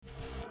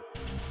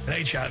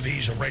HIV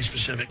is a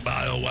race-specific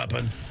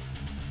bioweapon.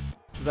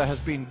 There has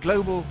been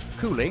global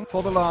cooling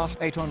for the last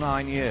 8 or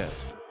 9 years.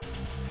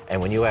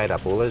 And when you add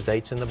up all those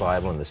dates in the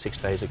Bible and the 6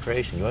 days of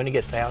creation, you only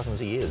get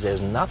thousands of years. There's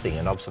nothing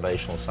in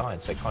observational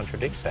science that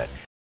contradicts that.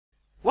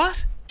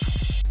 What?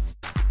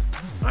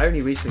 I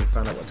only recently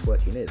found out what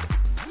twerking is.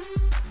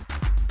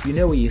 You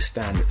know where you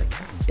stand with a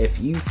cat. If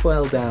you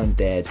fell down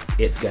dead,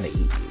 it's going to eat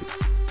you.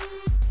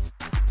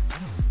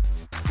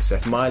 So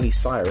if Miley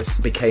Cyrus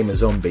became a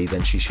zombie,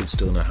 then she should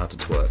still know how to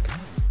twerk.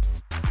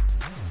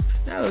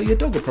 No, your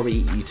dog will probably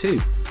eat you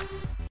too.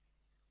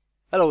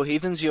 Hello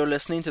heathens, you're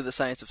listening to The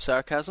Science of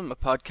Sarcasm, a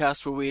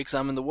podcast where we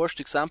examine the worst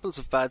examples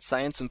of bad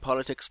science in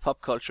politics,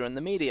 pop culture and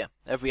the media.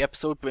 Every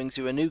episode brings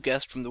you a new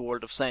guest from the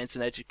world of science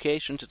and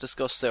education to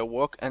discuss their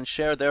work and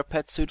share their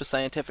pet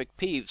pseudoscientific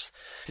peeves.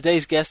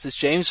 Today's guest is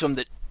James from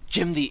the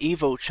Jim the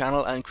Evo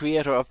channel and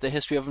creator of the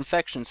History of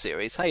Infection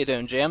series. How you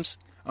doing, James?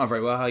 I'm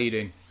very well, how are you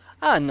doing?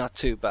 Not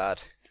too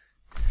bad.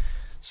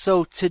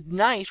 So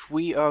tonight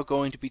we are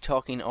going to be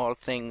talking all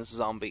things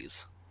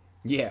zombies.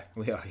 Yeah,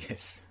 we are,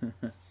 yes.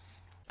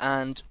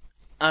 And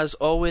as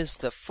always,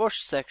 the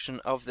first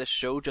section of this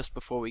show, just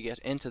before we get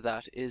into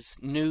that, is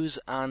news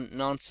and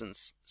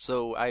nonsense.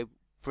 So I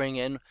bring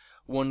in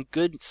one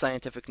good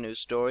scientific news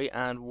story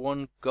and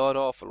one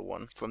god-awful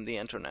one from the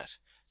internet.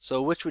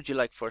 So which would you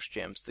like first,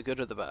 James, the good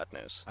or the bad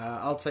news?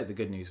 I'll take the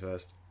good news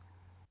first.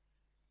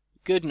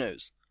 Good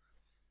news.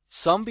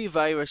 Zombie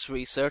virus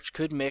research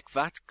could make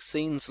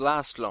vaccines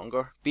last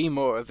longer, be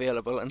more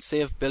available, and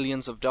save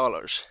billions of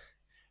dollars.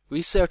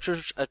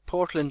 Researchers at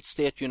Portland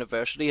State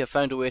University have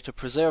found a way to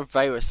preserve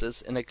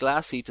viruses in a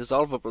glassy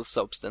dissolvable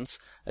substance,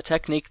 a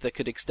technique that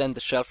could extend the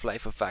shelf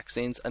life of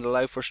vaccines and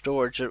allow for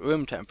storage at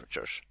room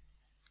temperatures.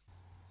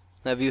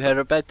 Have you heard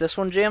about this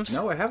one, James?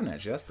 No, I haven't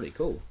actually. That's pretty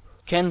cool.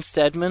 Ken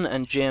Steadman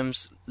and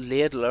James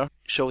Laidler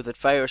show that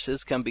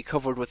viruses can be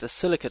covered with a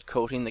silicate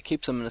coating that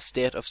keeps them in a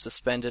state of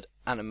suspended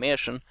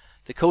animation.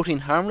 The coating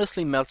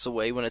harmlessly melts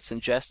away when it's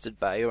ingested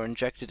by or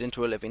injected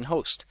into a living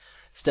host.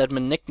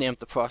 Steadman nicknamed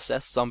the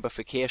process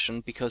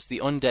zombification because the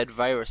undead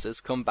viruses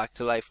come back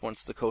to life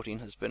once the coating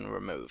has been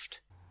removed.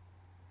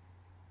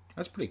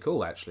 That's pretty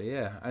cool, actually.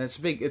 Yeah, and it's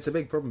a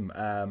big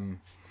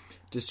problem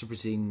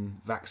distributing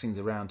vaccines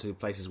around to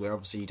places where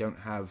obviously you don't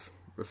have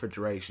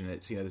refrigeration.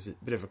 It's there's a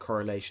bit of a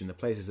correlation. The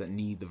places that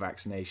need the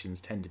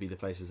vaccinations tend to be the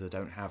places that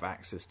don't have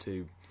access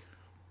to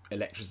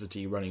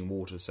electricity, running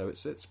water. So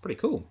it's pretty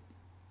cool.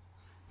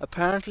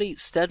 Apparently,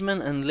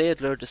 Steadman and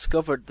Laidler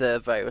discovered the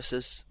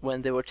viruses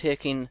when they were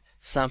taking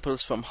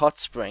samples from hot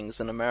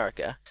springs in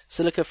America.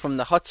 Silica from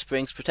the hot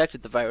springs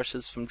protected the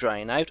viruses from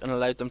drying out and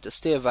allowed them to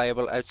stay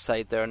viable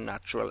outside their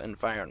natural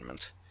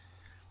environment.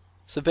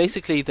 So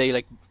basically,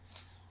 they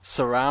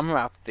saran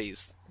wrapped the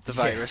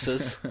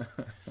viruses,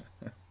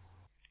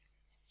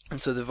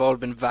 and so they've all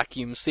been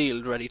vacuum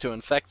sealed, ready to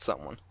infect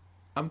someone.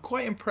 I'm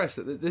quite impressed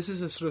that this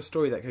is a sort of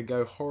story that could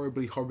go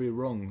horribly, horribly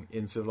wrong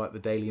in sort of like the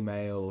Daily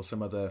Mail or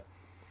some other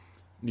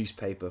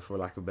newspaper, for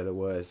lack of a better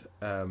word,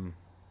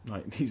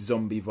 like these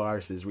zombie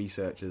viruses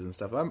researchers and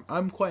stuff.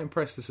 I'm quite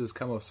impressed this has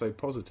come off so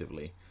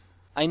positively.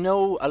 I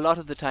know a lot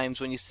of the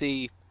times when you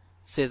see,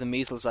 say, the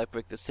measles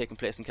outbreak that's taking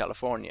place in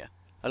California,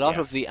 a lot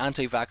of the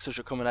anti-vaxxers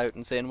are coming out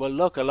and saying, well,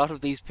 look, a lot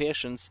of these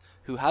patients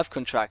who have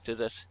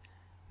contracted it,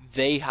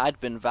 they had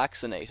been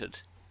vaccinated.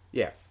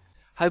 Yeah.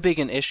 How big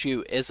an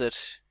issue is it,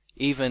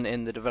 even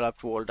in the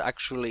developed world,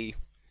 actually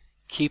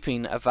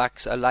keeping a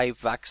live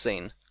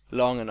vaccine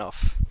long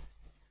enough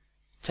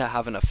to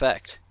have an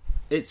effect?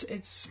 It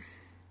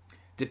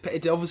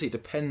obviously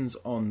depends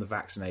on the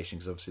vaccination,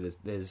 because obviously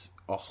there's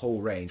a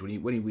whole range.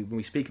 When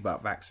we speak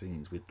about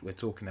vaccines, we're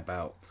talking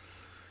about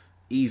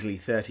easily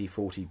 30,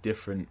 40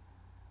 different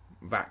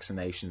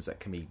vaccinations that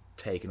can be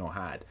taken or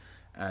had,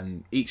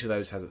 and each of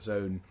those has its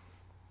own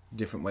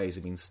different ways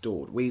of being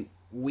stored.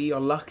 We are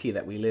lucky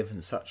that we live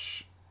in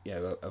such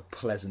a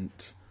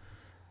pleasant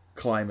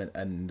climate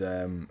and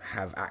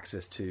have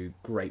access to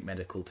great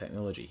medical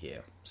technology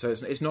here. So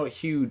it's not a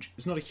huge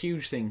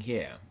thing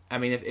here. I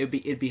mean,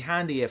 it'd be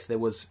handy if there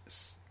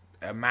was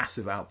a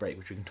massive outbreak,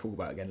 which we can talk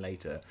about again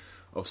later,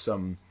 of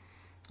some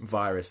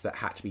virus that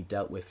had to be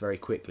dealt with very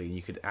quickly, and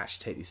you could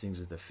actually take these things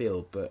into the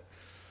field. But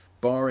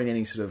barring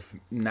any sort of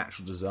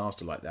natural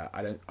disaster like that,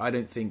 I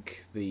don't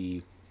think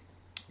the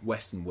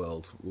Western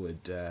world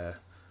would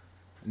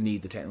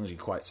need the technology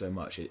quite so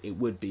much. It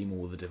would be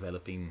more the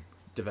developing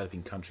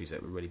countries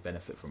that would really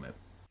benefit from it.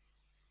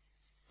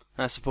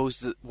 I suppose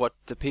that what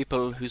the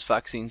people whose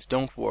vaccines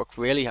don't work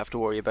really have to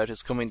worry about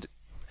is coming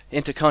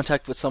into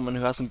contact with someone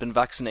who hasn't been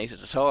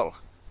vaccinated at all.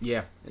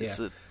 Yeah, it's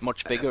a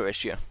much bigger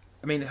issue.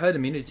 I mean, herd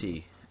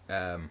immunity,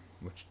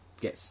 which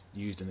gets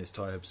used in this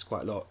times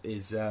quite a lot,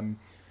 is a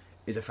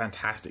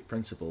fantastic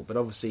principle. But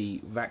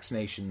obviously,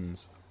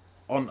 vaccinations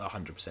aren't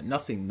 100%.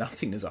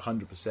 Nothing is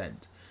 100%.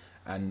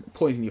 And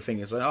pointing your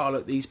fingers like, oh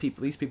look, these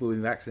people have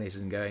been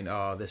vaccinated, and going,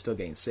 oh, they're still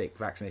getting sick.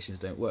 Vaccinations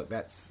don't work.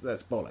 That's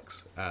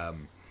bollocks.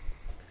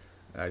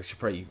 I should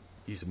probably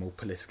use a more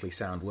politically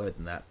sound word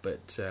than that,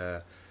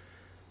 but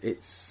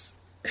it's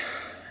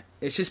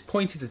it's just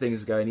pointing to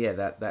things going, yeah,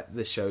 that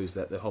this shows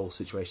that the whole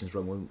situation is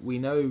wrong. When we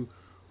know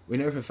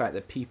for a fact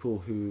that people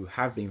who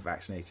have been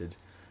vaccinated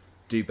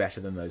do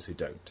better than those who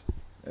don't.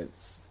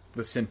 It's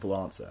the simple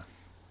answer.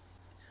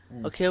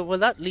 Okay, well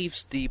that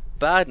leaves the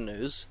bad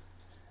news.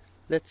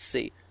 Let's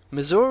see.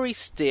 Missouri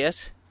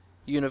State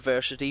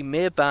University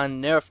may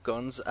ban Nerf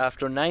guns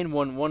after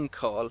 911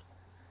 call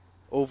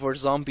over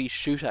zombie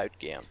shootout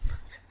game.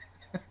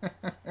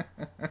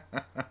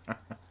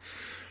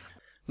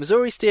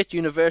 Missouri State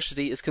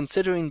University is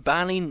considering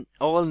banning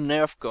all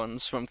Nerf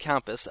guns from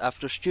campus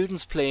after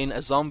students playing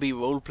a zombie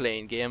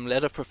role-playing game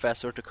led a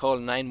professor to call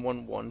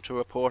 911 to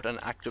report an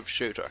active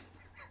shooter.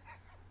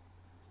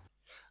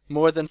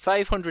 More than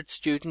 500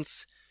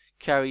 students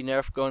carry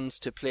Nerf guns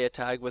to play a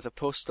tag with a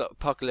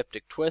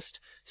post-apocalyptic twist.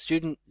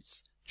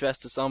 Students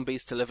dressed as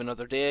zombies to live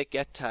another day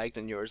get tagged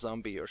and you're a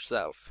zombie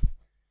yourself.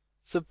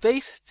 So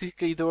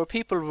basically there were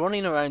people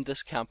running around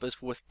this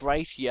campus with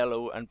bright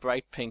yellow and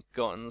bright pink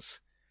guns,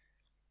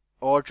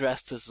 or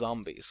dressed as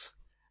zombies.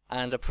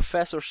 And a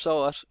professor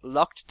saw it,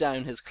 locked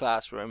down his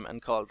classroom and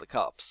called the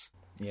cops.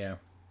 Yeah.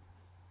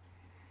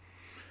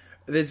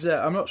 There's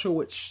I'm not sure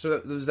which,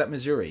 so was that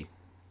Missouri?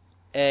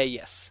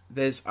 Yes.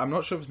 I'm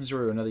not sure if it's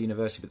Missouri or another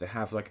university, but they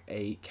have like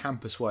a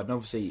campus-wide, and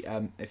obviously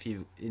if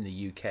you in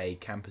the UK,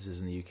 campuses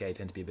in the UK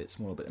tend to be a bit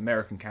smaller, but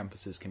American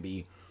campuses can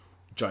be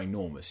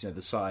ginormous,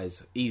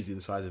 easily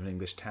the size of an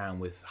English town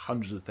with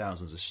hundreds of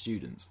thousands of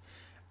students.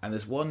 And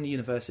there's one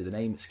university, the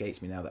name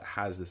escapes me now, that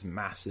has this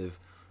massive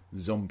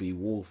zombie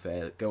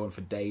warfare that go on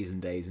for days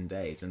and days and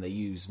days, and they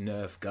use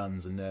Nerf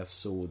guns and Nerf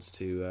swords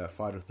to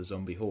fight off the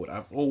zombie horde.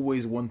 I've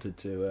always wanted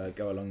to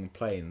go along and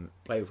play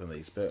with one of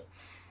these, but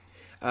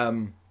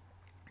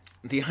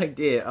the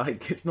idea,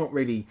 it's not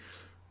really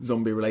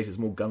zombie related, it's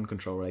more gun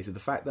control related. The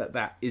fact that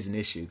that is an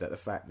issue, that the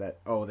fact that,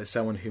 there's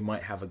someone who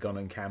might have a gun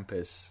on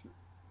campus,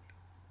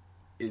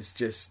 is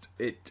just,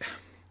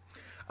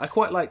 I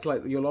quite liked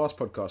your last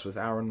podcast with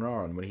Aaron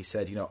Raron when he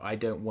said, I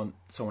don't want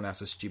someone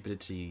else's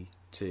stupidity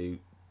to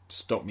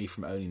stop me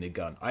from owning a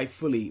gun. I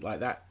fully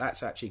like that.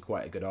 That's actually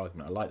quite a good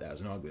argument. I like that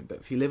as an argument. But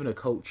if you live in a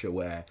culture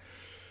where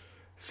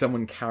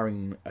someone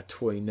carrying a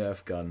toy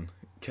Nerf gun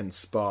can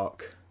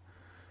spark,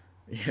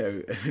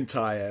 an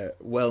entire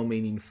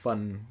well-meaning,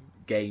 fun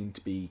game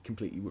to be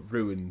completely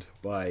ruined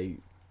by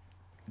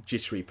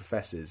jittery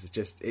professors,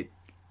 it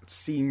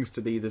seems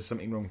to be there's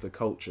something wrong with the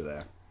culture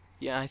there.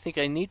 Yeah, I think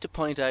I need to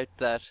point out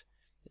that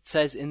it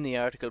says in the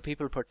article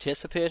people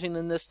participating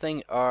in this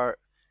thing are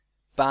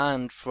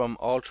banned from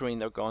altering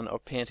their gun or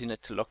painting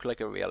it to look like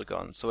a real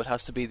gun. So it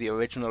has to be the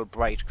original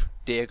bright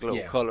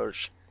day-glow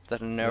colours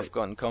that a Nerf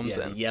gun comes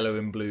in. The yellow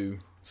and blue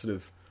sort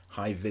of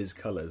high-vis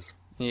colours.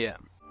 Yeah.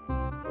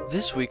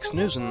 This week's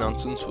News and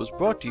Nonsense was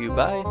brought to you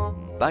by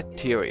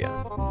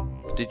bacteria.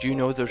 Did you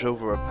know there's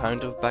over 1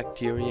 pound of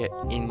bacteria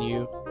in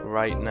you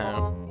right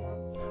now?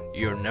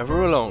 You're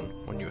never alone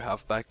when you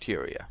have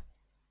bacteria.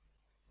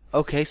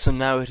 Okay, so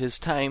now it is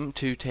time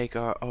to take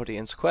our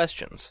audience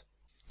questions.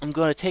 I'm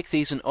going to take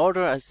these in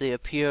order as they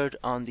appeared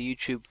on the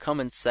YouTube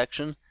comments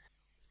section.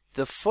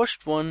 The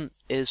first one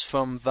is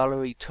from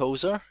Valerie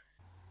Tozer.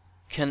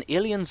 Can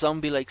alien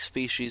zombie-like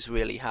species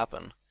really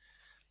happen?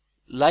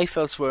 Life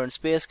elsewhere in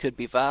space could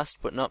be vast,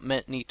 but not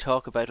many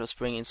talk about us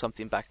bringing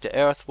something back to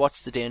Earth.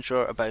 What's the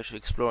danger about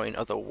exploring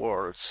other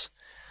worlds?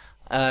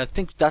 I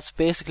think that's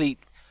basically,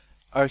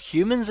 are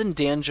humans in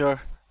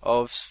danger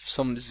of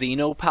some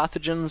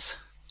xenopathogens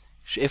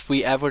if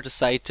we ever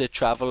decide to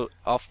travel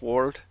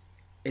off-world?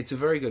 It's a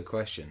very good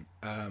question.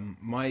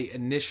 My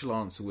initial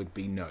answer would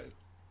be no.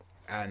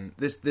 And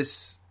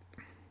this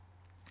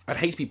I'd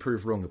hate to be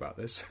proved wrong about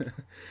this,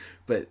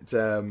 but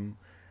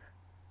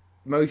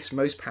most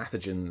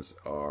pathogens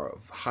are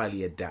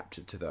highly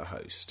adapted to their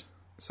host.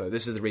 So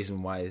this is the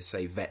reason why,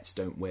 say, vets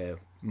don't wear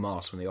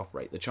masks when they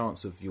operate. The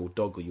chance of your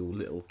dog or your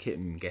little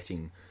kitten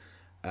getting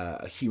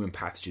a human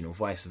pathogen or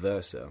vice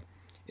versa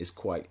is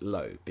quite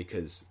low,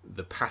 because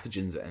the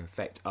pathogens that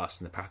infect us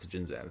and the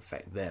pathogens that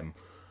infect them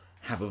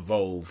have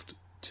evolved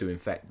to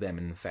infect them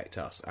and infect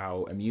us.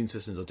 Our immune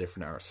systems are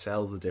different, our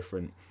cells are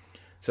different.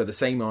 So the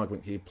same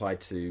argument can be applied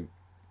to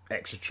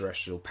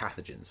extraterrestrial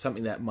pathogens.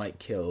 Something that might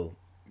kill,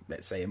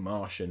 let's say, a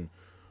Martian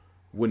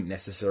wouldn't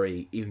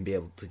necessarily even be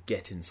able to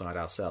get inside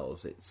our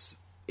cells.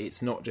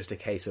 It's not just a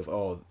case of,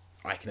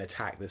 I can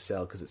attack this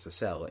cell because it's a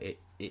cell. It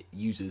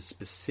uses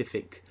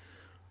specific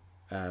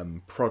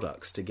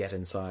products to get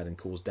inside and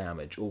cause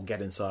damage, or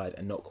get inside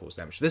and not cause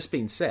damage. This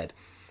being said,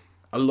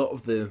 a lot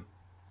of the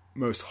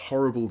most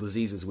horrible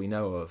diseases we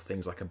know of,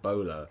 things like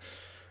Ebola,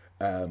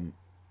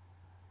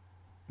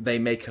 they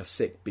make us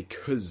sick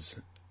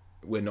because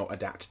we're not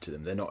adapted to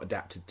them. They're not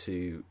adapted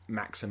to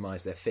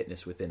maximize their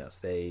fitness within us.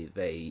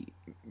 They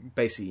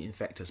basically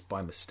infect us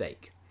by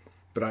mistake.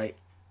 But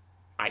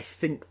I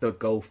think the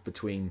gulf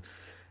between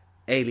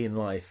alien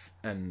life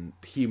and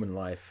human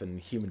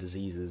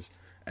diseases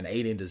and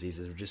alien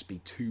diseases would just be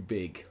too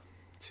big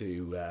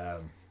to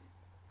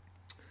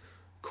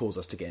cause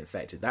us to get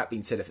infected. That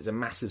being said, if it's a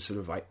massive sort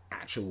of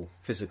actual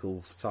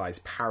physical size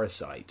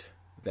parasite,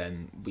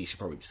 then we should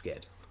probably be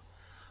scared.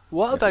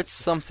 What about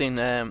something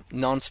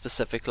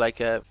non-specific,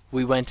 like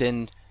we went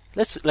in,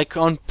 like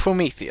on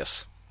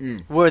Prometheus,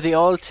 where they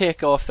all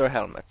take off their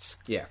helmets?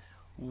 Yeah.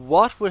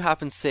 What would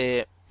happen,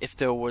 say, if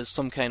there was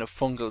some kind of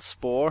fungal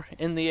spore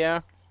in the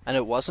air, and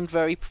it wasn't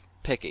very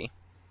picky?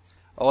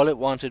 All it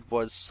wanted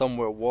was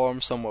somewhere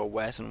warm, somewhere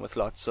wet, and with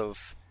lots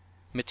of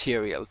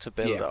material to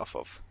build off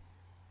of.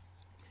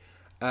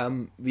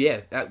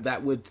 That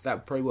would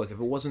probably work if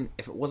it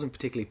wasn't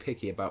particularly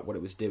picky about what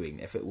it was doing.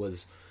 If it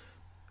was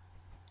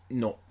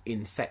not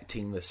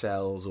infecting the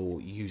cells or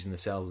using the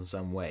cells in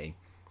some way,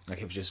 like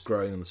if it was just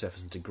growing on the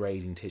surface and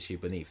degrading tissue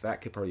beneath, that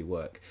could probably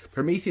work.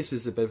 Prometheus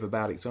is a bit of a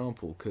bad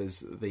example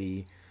because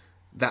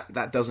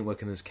that doesn't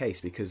work in this case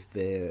because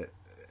they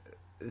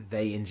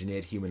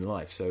engineered human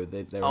life, so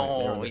they're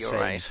on the same.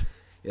 Right.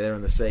 They're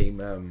on the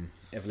same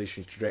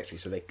evolutionary trajectory,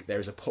 so there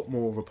is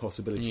more of a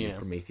possibility in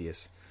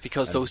Prometheus.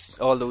 Because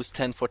all those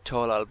 10-foot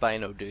tall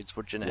albino dudes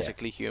were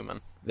genetically human.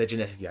 They're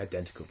genetically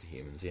identical to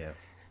humans, yeah.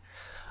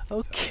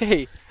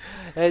 Okay.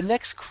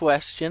 Next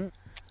question.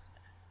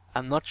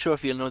 I'm not sure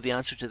if you'll know the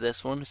answer to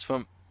this one. It's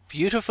from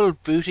Beautiful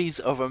Booties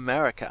of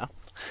America.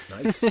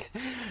 Nice.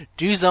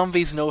 Do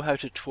zombies know how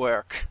to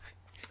twerk?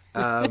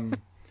 I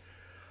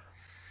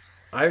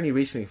only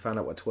recently found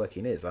out what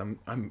twerking is.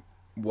 I'm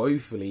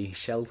woefully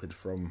sheltered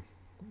from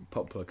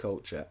popular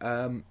culture.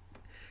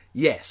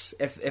 Yes,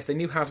 if they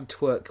knew how to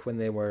twerk when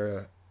they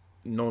were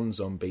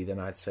non-zombie, then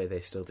I'd say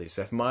they still do.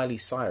 So if Miley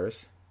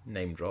Cyrus,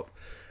 name drop,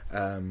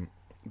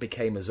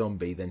 became a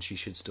zombie, then she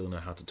should still know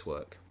how to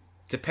twerk,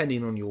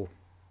 depending on your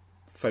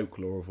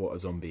folklore of what a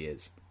zombie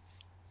is.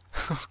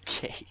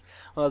 Okay.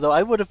 Although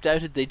I would have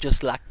doubted they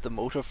just lacked the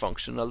motor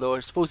function, although I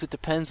suppose it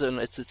depends on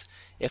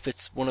if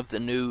it's one of the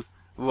new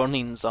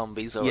running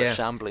zombies or a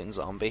shambling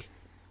zombie.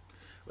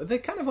 Well, they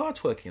kind of are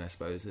twerking, I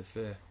suppose, if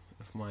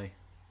my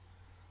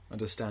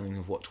understanding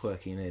of what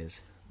twerking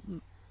is.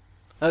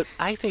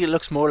 I think it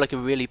looks more like a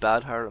really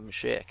bad Harlem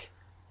Shake.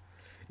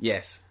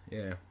 Yes,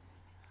 yeah.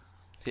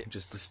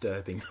 Just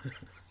disturbing.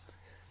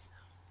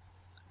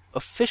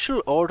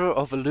 Official Order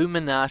of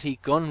Illuminati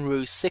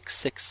Gunru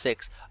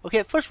 666.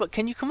 Okay, first of all,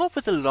 can you come up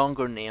with a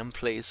longer name,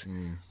 please?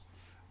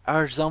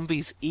 Are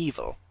zombies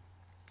evil?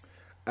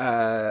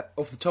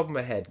 Off the top of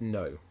my head,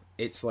 no.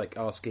 It's like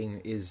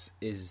asking, is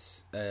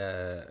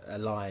a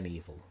lion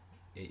evil?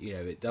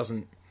 It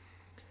doesn't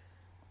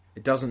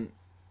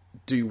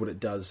do what it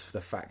does for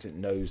the fact it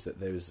knows that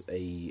there's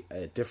a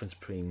difference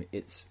between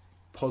its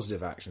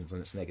positive actions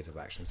and its negative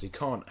actions. You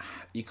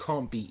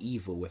can't be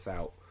evil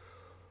without,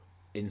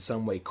 in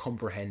some way,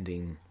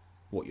 comprehending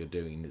what you're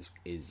doing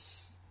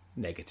is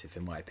negative,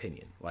 in my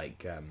opinion.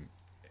 Like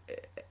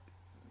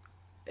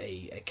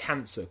a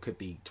cancer could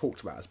be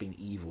talked about as being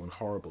evil and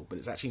horrible, but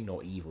it's actually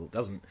not evil. It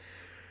doesn't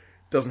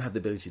have the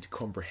ability to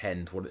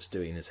comprehend what it's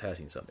doing is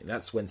hurting something.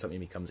 That's when something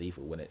becomes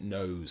evil, when it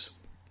knows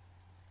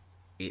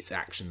its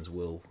actions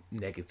will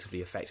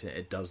negatively affect it, and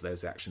it does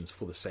those actions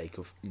for the sake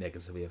of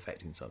negatively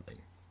affecting something.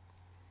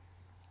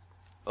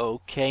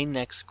 Okay,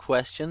 next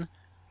question.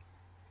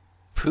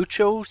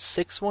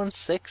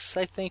 Pucho616,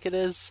 I think it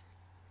is.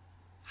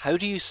 How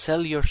do you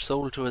sell your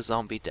soul to a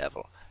zombie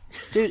devil?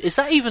 Dude, is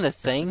that even a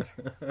thing?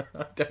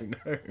 I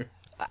don't know.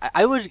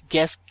 I would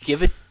guess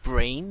give it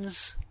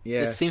brains.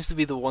 Yeah. It seems to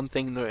be the one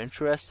thing they're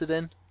interested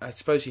in. I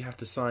suppose you have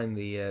to sign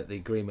the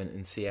agreement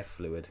in CSF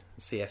fluid,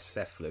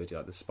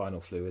 like the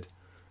spinal fluid,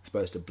 as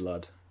opposed to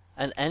blood.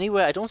 And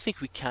anyway, I don't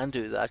think we can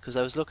do that, because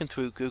I was looking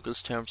through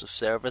Google's terms of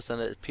service,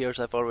 and it appears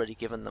I've already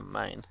given them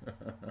mine.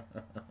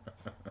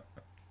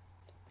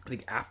 I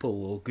think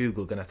Apple or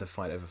Google are going to have to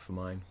fight over for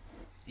mine.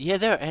 Yeah,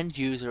 their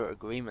end-user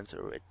agreements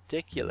are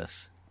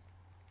ridiculous.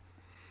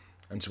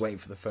 I'm just waiting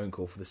for the phone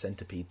call for the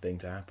centipede thing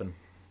to happen.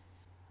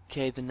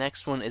 Okay, the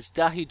next one is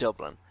Dahi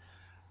Dublin.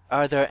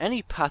 Are there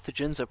any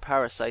pathogens or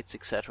parasites,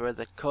 etc.,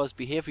 that cause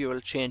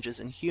behavioural changes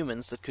in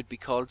humans that could be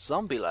called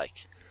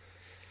zombie-like?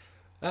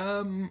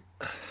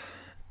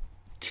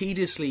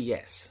 Tediously,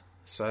 yes.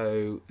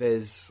 So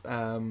there's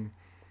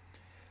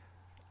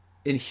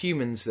in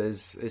humans,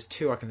 there's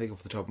two I can think of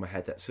off the top of my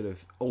head that sort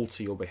of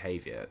alter your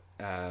behaviour.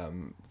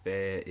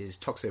 There is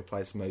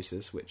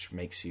toxoplasmosis, which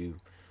makes you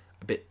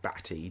a bit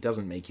batty. It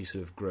doesn't make you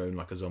sort of groan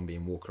like a zombie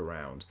and walk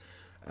around.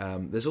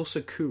 There's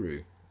also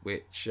kuru,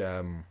 which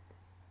I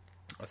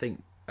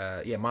think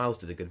Miles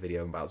did a good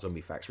video about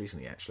zombie facts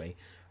recently, actually.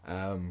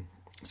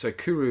 So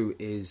kuru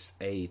is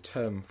a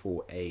term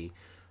for a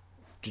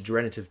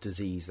degenerative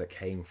disease that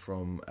came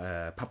from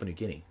Papua New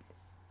Guinea.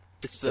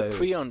 It's a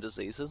prion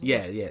disease, isn't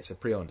it? Yeah, it's a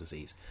prion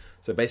disease.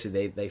 So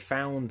basically they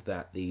found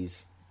that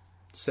these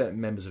certain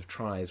members of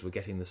tribes were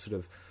getting this sort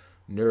of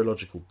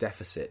neurological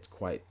deficit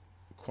quite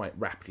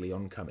rapidly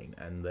oncoming,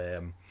 and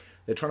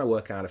they're trying to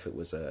work out if it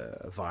was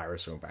a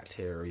virus or a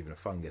bacteria or even a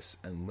fungus.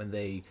 And when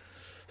they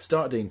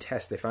started doing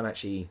tests, they found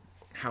actually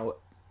how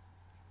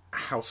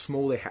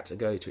small they had to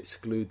go to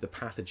exclude the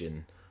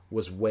pathogen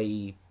was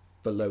way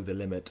below the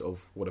limit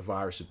of what a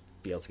virus would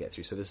be able to get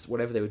through. So this,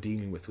 whatever they were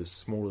dealing with was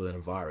smaller than a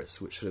virus,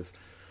 which sort of,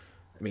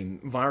 I mean,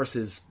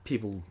 viruses,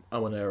 people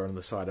are on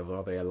the side of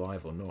are they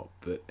alive or not,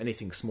 but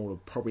anything smaller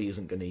probably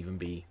isn't going to even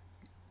be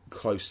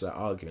close to that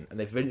argument, and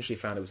they eventually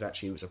found it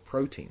was a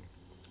protein,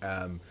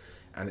 and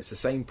it's the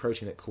same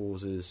protein that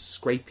causes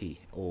scrapie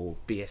or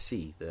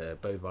BSE, the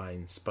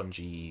bovine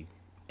spongy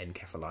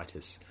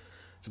encephalitis.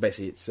 So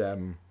basically, it's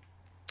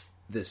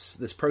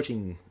this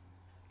protein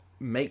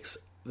makes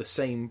the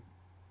same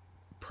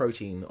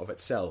protein of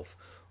itself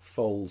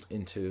fold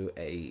into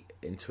a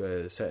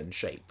certain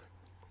shape.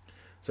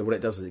 So what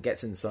it does is it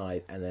gets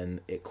inside, and then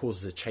it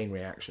causes a chain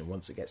reaction.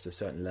 Once it gets to a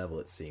certain level,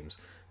 it seems,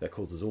 that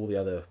causes all the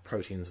other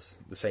proteins,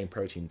 the same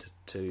protein,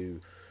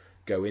 to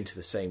go into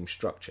the same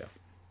structure.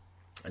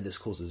 And this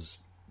causes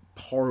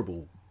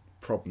horrible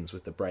problems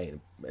with the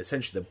brain.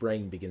 Essentially, the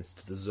brain begins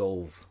to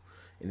dissolve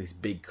in these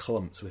big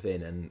clumps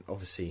within, and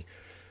obviously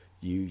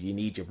you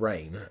need your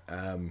brain.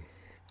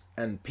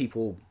 And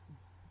people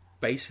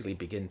basically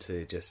begin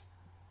to just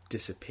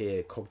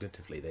disappear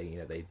cognitively.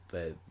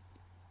 Their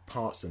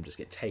parts of them just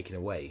get taken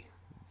away.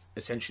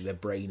 Essentially, their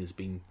brain is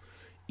being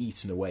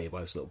eaten away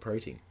by this little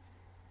protein.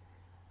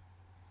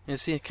 You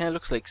see, it kind of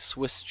looks like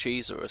Swiss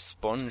cheese or a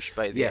sponge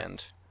by the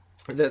end.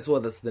 That's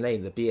the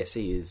name. The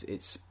BSE is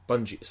it's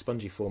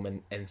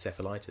spongiform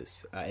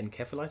encephalitis.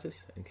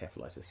 Encephalitis.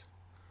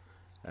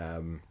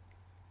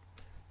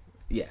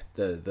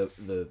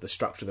 The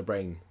structure of the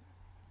brain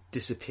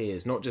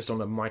disappears, not just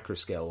on a micro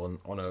scale,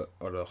 on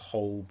a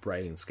whole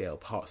brain scale.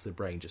 Parts of the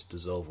brain just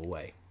dissolve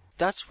away.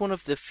 That's one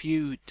of the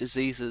few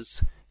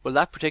diseases. Well,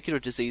 that particular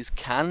disease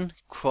can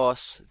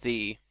cross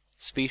the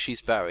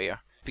species barrier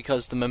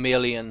because the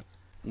mammalian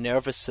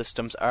nervous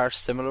systems are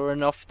similar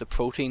enough, the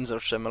proteins are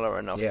similar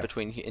enough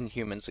between in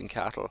humans and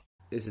cattle.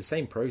 It's the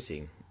same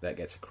protein that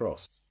gets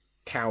across.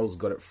 Cows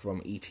got it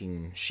from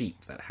eating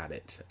sheep that had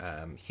it.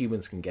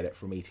 Humans can get it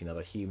from eating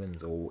other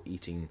humans or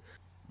eating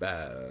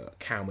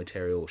cow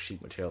material,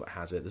 sheep material that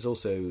has it. There's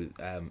also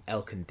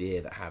elk and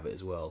deer that have it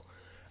as well.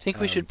 I think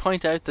we should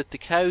point out that the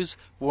cows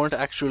weren't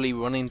actually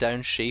running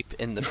down sheep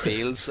in the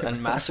fields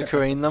and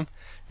massacring them.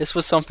 This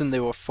was something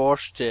they were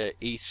forced to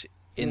eat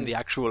in the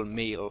actual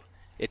meal.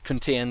 It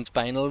contained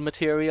spinal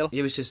material.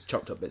 It was just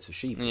chopped up bits of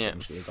sheep,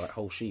 essentially, like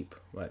whole sheep,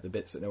 like the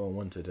bits that no one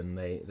wanted, and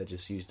they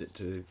just used it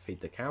to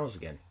feed the cows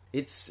again.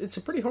 It's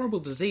a pretty horrible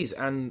disease,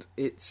 and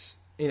it's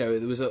there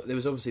was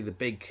obviously the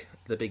big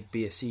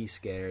BSE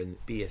scare in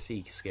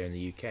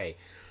the UK,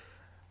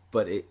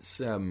 but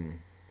it's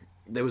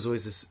there was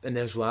always this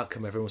inevitable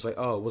outcome. Everyone was like,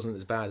 "Oh, it wasn't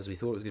as bad as we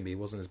thought it was going to be. It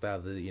wasn't as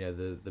bad."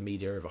 The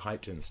media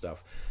overhyped it and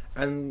stuff.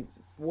 And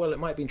well, it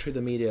might have been true.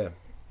 The media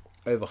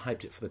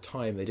overhyped it for the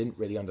time. They didn't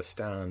really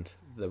understand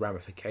the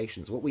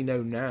ramifications. What we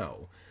know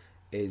now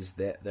is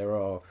that there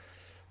are,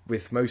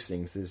 with most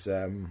things, there's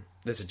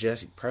a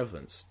genetic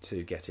prevalence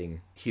to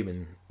getting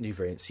human new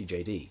variant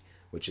CJD,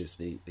 which is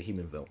the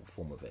human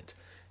form of it.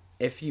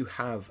 If you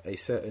have a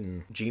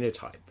certain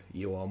genotype,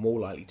 you are more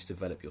likely to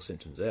develop your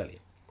symptoms early.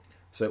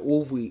 So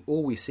all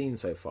we've seen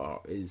so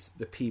far is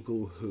the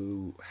people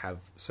who have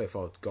so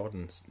far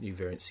gotten new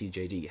variant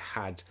CJD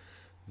had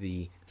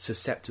the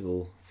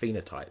susceptible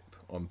phenotype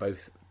on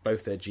both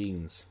their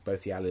genes,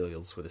 both the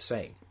alleles were the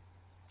same.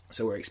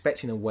 So we're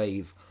expecting a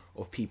wave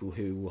of people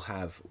who will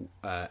have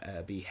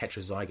be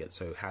heterozygous,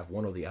 so have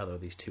one or the other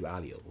of these two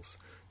alleles,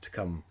 to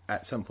come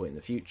at some point in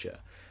the future.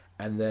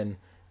 And then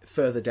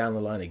further down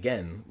the line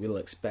again, we'll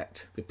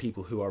expect the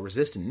people who are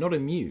resistant, not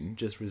immune,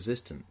 just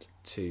resistant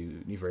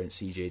to new variant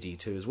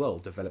CJD2 as well,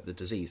 develop the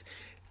disease.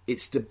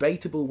 It's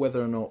debatable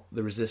whether or not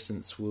the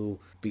resistance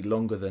will be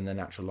longer than their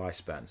natural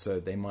lifespan, so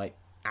they might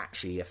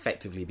actually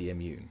effectively be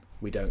immune.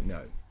 We don't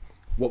know.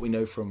 What we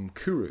know from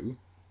Kuru,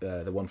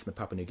 the one from the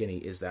Papua New Guinea,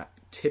 is that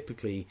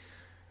typically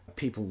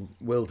people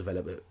will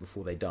develop it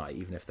before they die,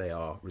 even if they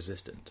are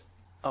resistant.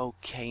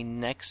 Okay,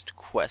 next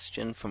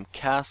question from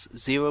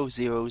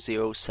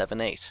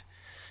Cass00078.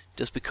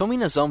 Does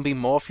becoming a zombie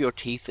morph your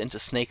teeth into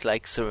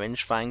snake-like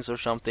syringe fangs or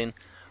something?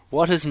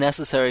 What is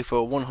necessary for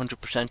a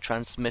 100%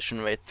 transmission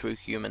rate through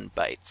human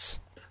bites?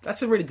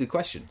 That's a really good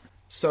question.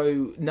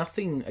 So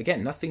nothing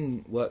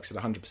works at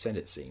 100%,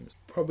 it seems.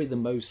 Probably the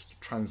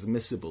most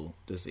transmissible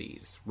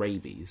disease,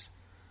 rabies,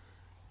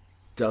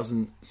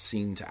 doesn't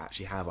seem to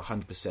actually have a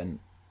 100%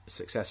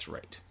 success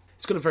rate.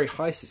 It's got a very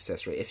high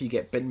success rate. If you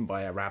get bitten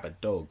by a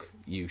rabid dog,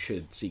 you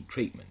should seek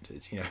treatment.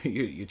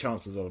 Your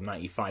chances are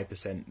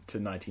 95% to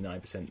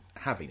 99%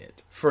 having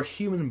it. For a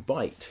human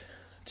bite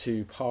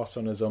to pass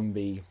on a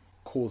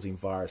zombie-causing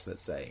virus,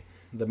 let's say,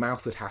 the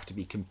mouth would have to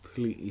be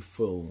completely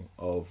full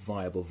of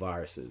viable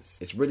viruses.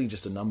 It's really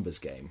just a numbers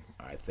game,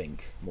 I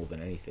think, more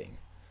than anything.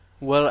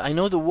 Well, I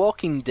know The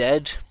Walking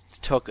Dead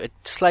took a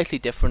slightly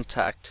different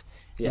tact,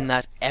 in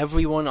that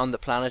everyone on the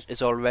planet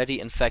is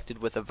already infected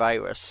with a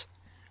virus,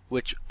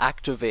 which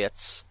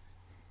activates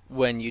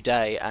when you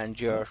die and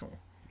your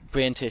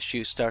brain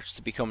tissue starts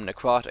to become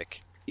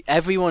necrotic.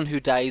 Everyone who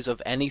dies of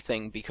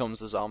anything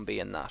becomes a zombie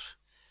in that.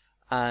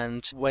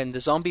 And when the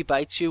zombie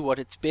bites you, what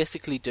it's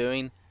basically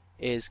doing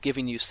is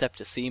giving you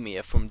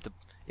septicemia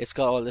it's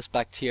got all this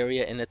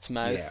bacteria in its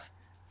mouth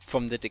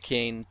from the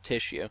decaying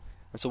tissue.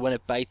 And so when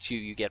it bites you,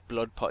 you get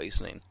blood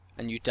poisoning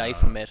and you die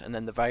from it, and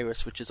then the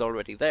virus, which is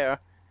already there,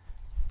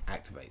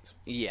 activates.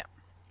 Yeah.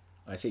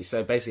 I see.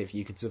 So basically, if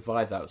you could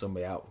survive that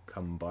zombie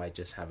outcome by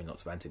just having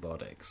lots of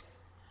antibiotics,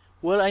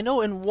 Well, I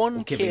know in one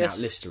or giving out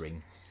case,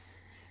 Listerine.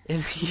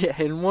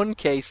 in one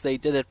case they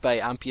did it by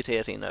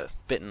amputating a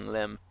bitten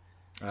limb,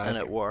 and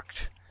it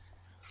worked.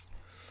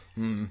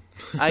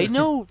 I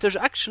know there's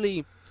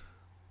actually,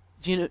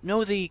 do you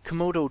know the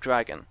Komodo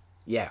dragon?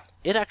 Yeah.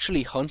 It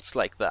actually hunts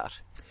like that.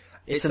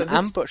 It's So an this-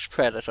 ambush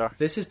predator.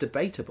 This is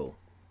debatable.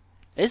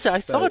 Is it? I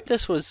So- thought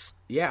this was.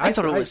 Yeah, I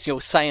thought it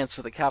was science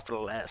with a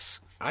capital S.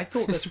 I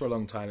thought this for a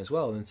long time as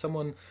well.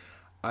 And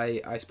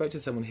I spoke to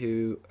someone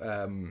who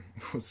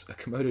was a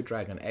Komodo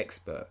dragon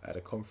expert at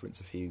a conference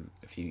a few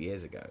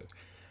years ago,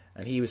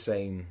 and he was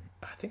saying,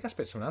 I think I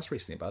spoke to someone else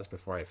recently about this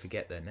before I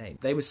forget their name.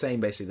 They were saying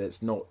basically that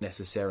it's not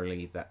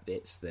necessarily that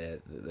it's they're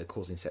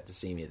causing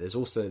septicemia. There's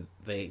also,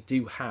 they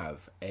do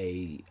have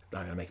I'm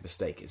going to make a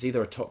mistake. It's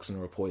either a toxin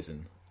or a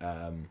poison.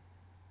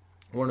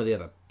 One or the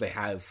other. They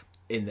have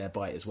in their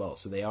bite as well.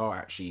 So they are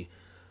actually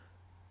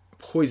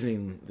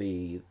poisoning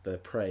the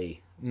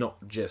prey,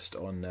 not just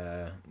on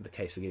the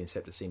case of getting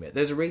septicemia.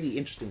 There's a really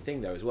interesting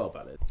thing though as well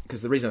about it,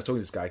 because the reason I was talking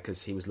to this guy,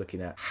 because he was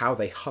looking at how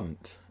they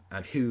hunt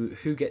and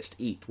who gets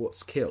to eat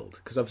what's killed,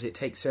 because obviously it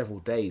takes several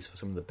days for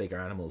some of the bigger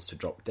animals to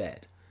drop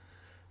dead.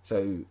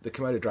 So the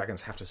Komodo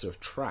dragons have to sort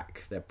of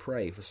track their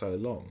prey for so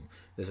long,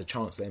 there's a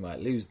chance they might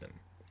lose them.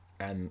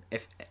 And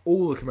if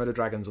all the Komodo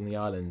dragons on the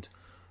island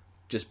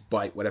just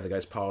bite whatever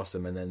goes past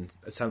them and then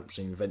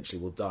something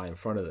eventually will die in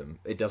front of them,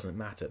 it doesn't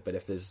matter. But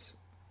if there's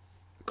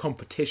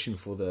competition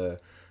for the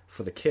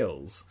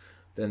kills,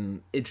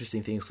 then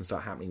interesting things can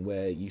start happening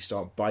where you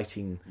start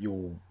biting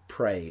your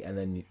prey and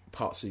then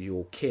parts of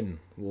your kin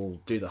will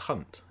do the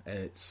hunt, and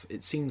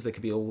it seems there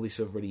could be all these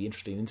sort of really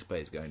interesting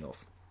interplays going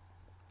off.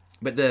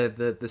 But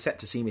the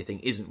septicemia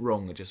thing isn't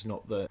wrong, it's just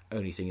not the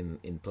only thing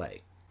in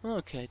play.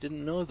 Okay,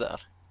 didn't know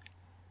that.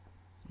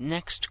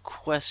 Next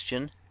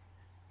question.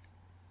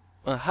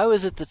 How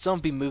is it that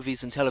zombie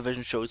movies and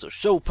television shows are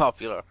so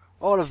popular?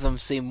 All of them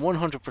seem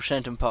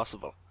 100%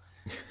 impossible.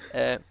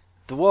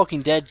 The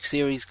Walking Dead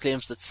series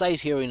claims that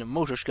sight, hearing and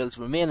motor skills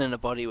remain in a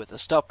body with a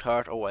stopped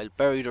heart or while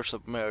buried or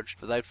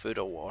submerged without food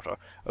or water,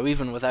 or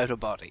even without a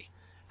body.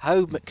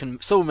 How can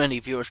so many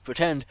viewers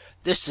pretend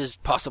this is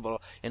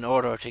possible in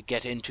order to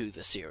get into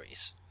the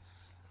series?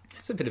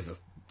 That's a bit of a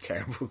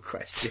terrible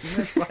question.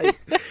 It's like,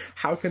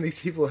 how can these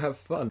people have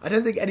fun? I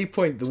don't think at any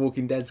point The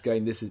Walking Dead's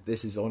going, this is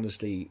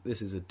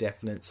a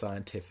definite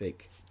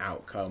scientific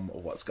outcome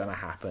of what's going to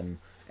happen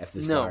if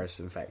this virus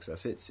infects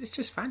us. It's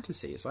just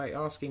fantasy. It's like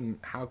asking,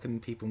 how can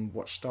people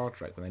watch Star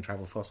Trek when they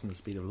travel faster than the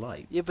speed of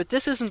light? Yeah, but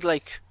this isn't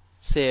like,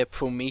 say,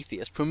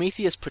 Prometheus.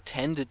 Prometheus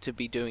pretended to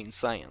be doing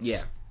science.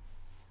 Yeah.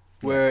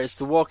 Whereas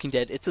The Walking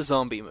Dead, it's a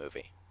zombie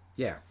movie.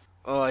 Yeah.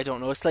 Oh, I don't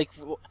know. It's like,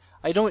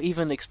 I don't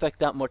even expect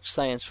that much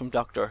science from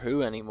Doctor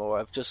Who anymore.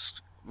 I've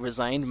just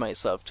resigned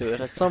myself to it.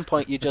 At some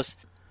point,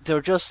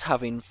 they're just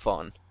having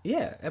fun.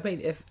 Yeah, I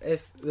mean, if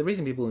the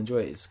reason people enjoy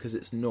it is because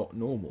it's not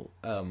normal.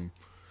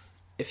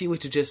 If you were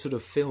to just sort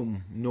of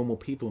film normal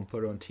people and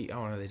put it on TV...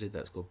 Oh, no, they did that.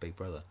 It's called Big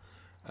Brother.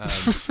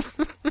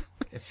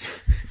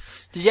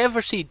 Did you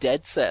ever see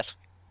Dead Set?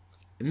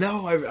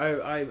 No,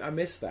 I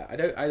missed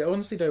that. I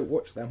honestly don't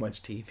watch that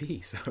much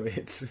TV, so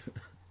it's...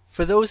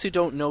 For those who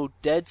don't know,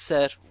 Dead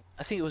Set,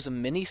 I think it was a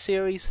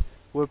mini-series,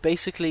 where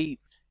basically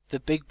the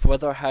Big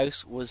Brother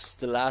house was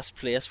the last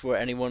place where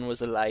anyone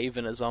was alive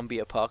in a zombie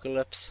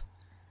apocalypse.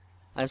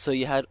 And so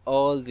you had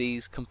all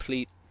these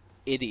complete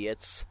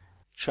idiots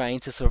trying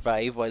to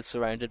survive while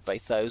surrounded by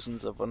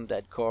thousands of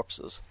undead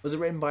corpses. Was it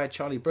written by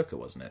Charlie Brooker,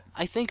 wasn't it?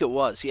 I think it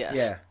was,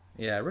 yes.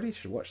 Yeah, I really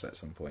should watch that at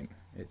some point.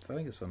 I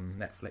think it's on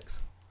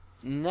Netflix.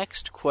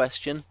 Next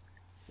question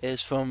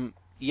is from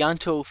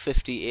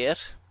Yanto58.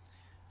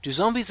 Do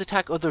zombies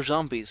attack other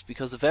zombies?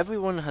 Because if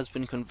everyone has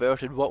been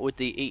converted, what would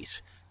they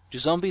eat? Do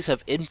zombies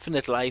have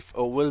infinite life,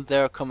 or will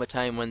there come a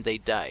time when they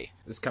die?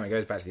 This kind of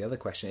goes back to the other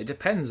question. It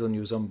depends on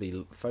your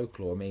zombie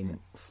folklore. I mean,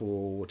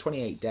 for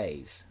 28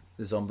 days,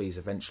 the zombies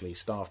eventually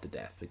starve to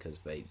death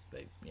because they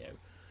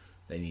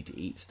need to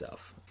eat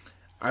stuff.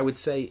 I would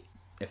say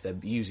if they're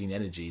using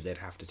energy, they'd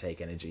have to take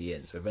energy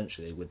in, so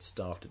eventually they would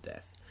starve to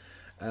death.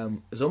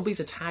 Zombies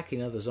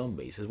attacking other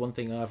zombies is one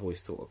thing I've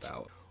always thought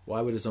about.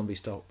 Why would a zombie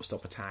stop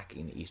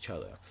attacking each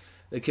other?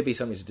 There could be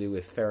something to do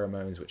with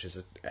pheromones, which is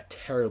a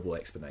terrible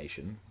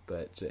explanation,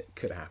 but it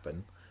could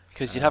happen.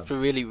 Because you'd have to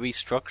really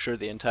restructure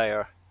the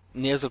entire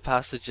nasal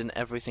passage and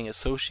everything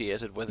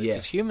associated with it,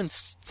 because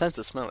humans' sense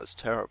of smell is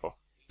terrible.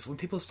 When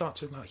people start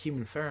talking about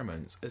human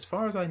pheromones, as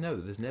far as I know,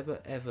 there's never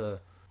ever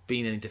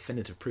been any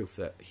definitive proof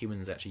that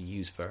humans actually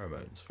use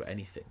pheromones for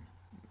anything.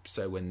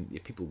 So when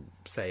people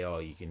say, "Oh,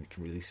 you can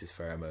release these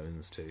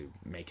pheromones to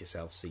make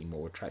yourself seem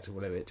more attractive,"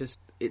 whatever,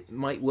 it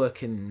might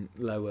work in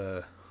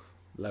lower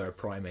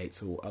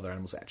primates or other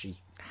animals that actually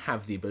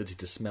have the ability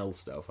to smell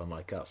stuff,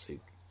 unlike us who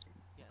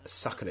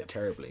suck at it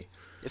terribly.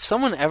 If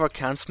someone ever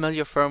can smell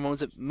your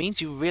pheromones, it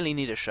means you really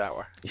need a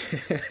shower.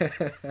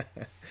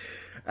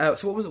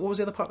 So what was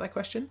the other part of that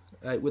question?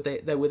 Would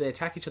they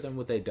attack each other and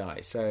would they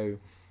die? So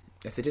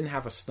if they didn't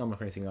have a stomach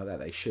or anything like that,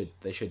 they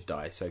should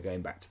die. So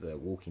going back to The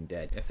Walking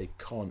Dead, if they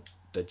can't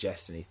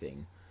digest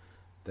anything,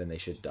 then they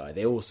should die.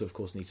 They also, of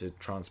course, need to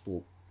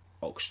transport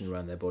oxygen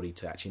around their body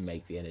to actually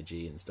make the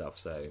energy and stuff,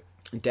 so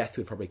death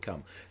would probably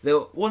come.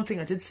 One thing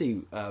I did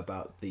see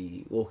about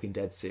the Walking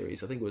Dead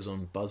series, I think it was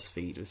on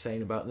BuzzFeed, was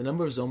saying about the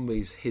number of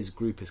zombies his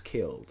group has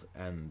killed,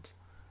 and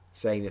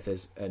saying if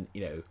there's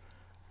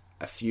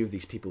a few of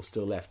these people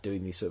still left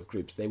doing these sort of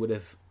groups, they would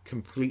have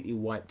completely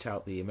wiped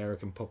out the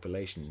American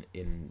population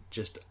in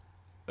just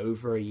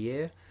over a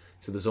year,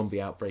 so the zombie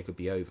outbreak would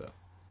be over.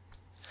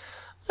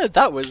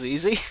 That was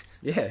easy.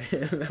 Yeah,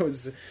 that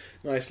was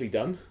nicely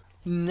done.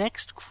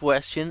 Next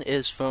question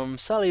is from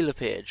Sally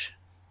LePage.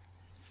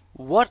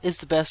 What is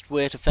the best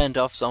way to fend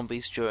off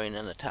zombies during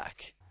an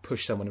attack?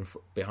 Push someone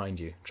behind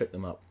you, trip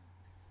them up.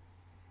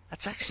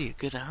 That's actually a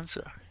good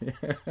answer.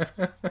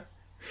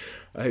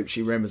 I hope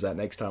she remembers that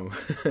next time.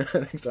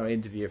 Next time I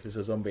interview, if there's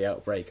a zombie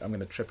outbreak, I'm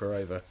going to trip her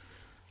over.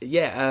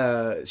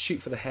 Yeah,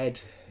 shoot for the head,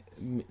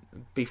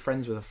 be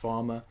friends with a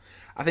farmer.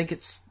 I think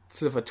it's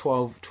sort of a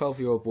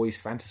 12-year-old boy's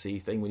fantasy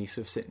thing when you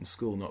sort of sit in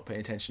school not paying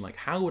attention, like,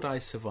 how would I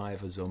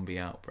survive a zombie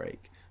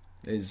outbreak?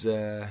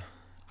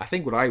 I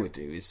think what I would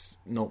do is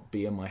not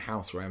be in my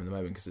house where I am at the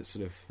moment, because it's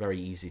sort of very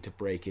easy to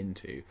break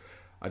into.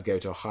 I'd go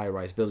to a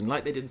high-rise building,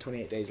 like they did in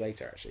 28 Days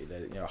Later, actually.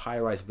 A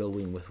high-rise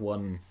building with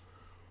one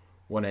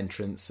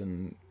entrance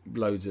and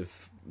loads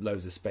of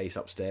space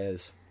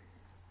upstairs.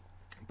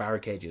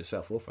 Barricade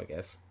yourself off, I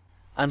guess.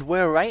 And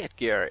wear riot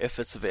gear if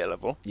it's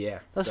available. Yeah,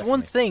 that's definitely.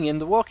 One thing in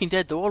The Walking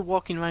Dead. They're all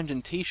walking around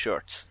in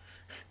t-shirts,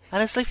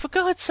 and it's like, for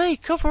God's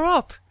sake, cover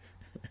up.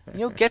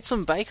 Get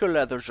some biker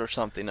leathers or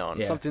something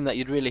on, something that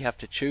you'd really have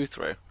to chew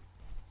through.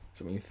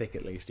 Something thick,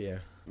 at least. Yeah.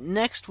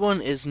 Next one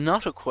is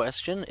not a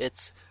question.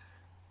 It's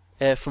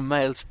from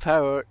Miles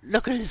Power.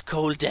 Look at his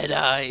cold dead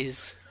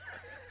eyes.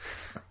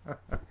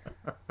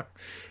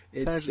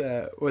 It's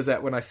was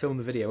that when I filmed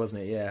the video,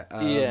 wasn't it?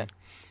 Yeah. Yeah.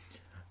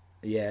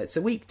 Yeah, it's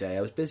a weekday.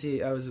 I was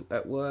busy. I was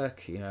at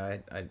work.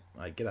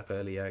 I get up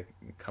early. I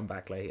come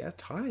back late. I'm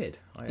tired.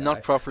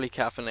 Not properly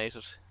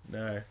caffeinated.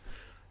 No.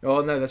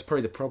 Oh no, that's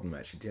probably the problem.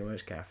 Actually, too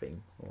much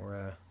caffeine,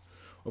 or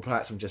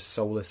perhaps I'm just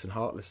soulless and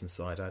heartless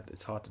inside.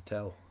 It's hard to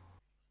tell.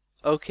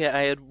 Okay,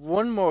 I had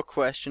one more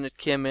question. It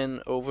came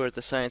in over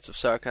the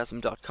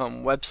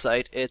scienceofsarcasm.com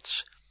website.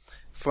 It's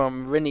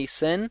from Rinny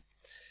Sin.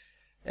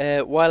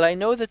 While I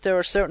know that there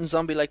are certain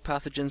zombie-like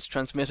pathogens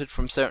transmitted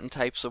from certain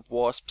types of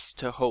wasps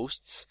to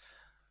hosts,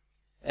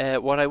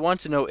 what I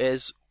want to know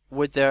is,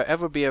 would there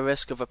ever be a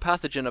risk of a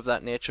pathogen of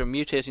that nature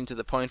mutating to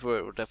the point where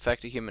it would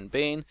affect a human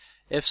being?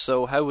 If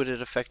so, how would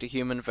it affect a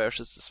human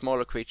versus the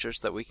smaller creatures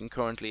that we can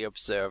currently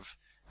observe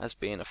as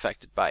being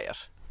affected by it?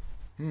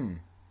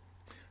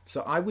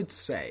 So I would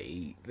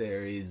say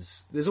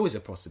there's always a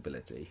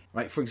possibility.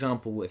 Like, for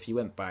example, if you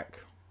went back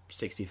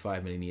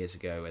 65 million years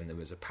ago and there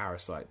was a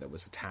parasite that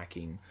was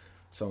attacking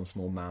some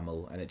small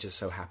mammal and it just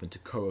so happened to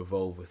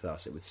co-evolve with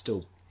us, it would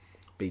still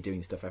be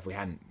doing stuff if we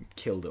hadn't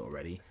killed it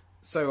already.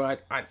 So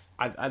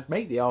I'd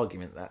make the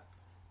argument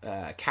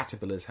that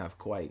caterpillars have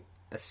quite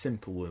a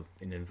simple,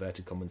 in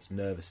inverted commas,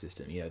 nervous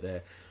system.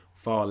 They're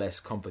far less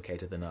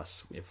complicated than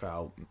us with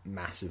our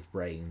massive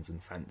brains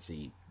and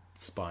fancy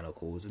spinal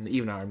cords, and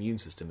even our immune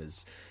system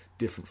is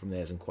different from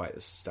theirs in quite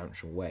a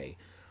substantial way.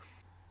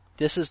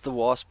 This is the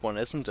wasp one,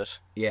 isn't it?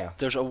 Yeah.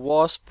 There's a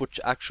wasp which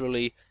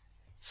actually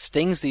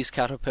stings these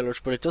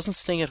caterpillars, but it doesn't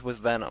sting it with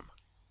venom.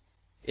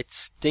 It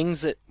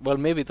stings it... Well,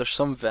 maybe there's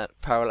some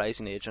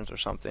paralyzing agent or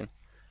something.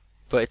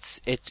 But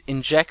it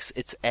injects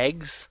its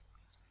eggs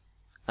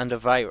and a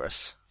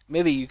virus.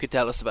 Maybe you could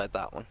tell us about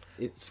that one.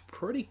 It's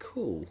pretty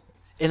cool.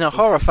 In a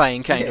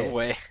horrifying kind of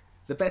way.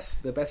 The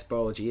best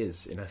biology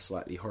is in a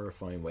slightly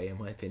horrifying way, in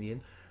my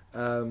opinion.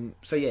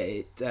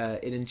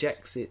 It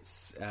injects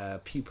its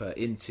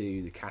pupa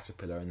into the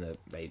caterpillar, and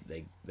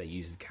they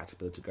use the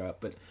caterpillar to grow up.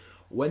 But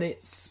when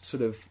it's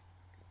sort of...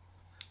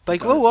 By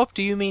grow up,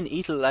 do you mean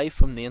eat alive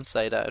from the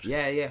inside out?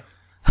 Yeah.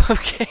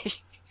 Okay.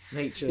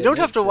 Nature. You don't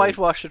have to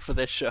whitewash it for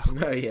this show.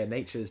 No, yeah,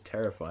 nature is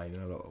terrifying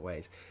in a lot of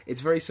ways.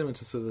 It's very similar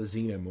to sort of the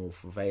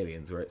xenomorph of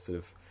aliens, where it sort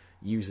of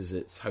uses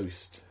its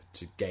host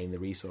to gain the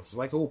resources,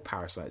 like all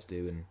parasites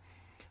do, and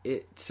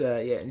it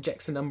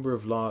injects a number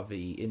of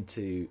larvae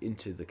into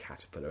the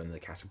caterpillar, and the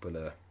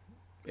caterpillar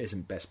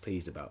isn't best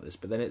pleased about this.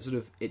 But then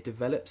it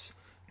develops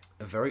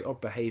a very odd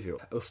behaviour.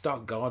 It'll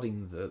start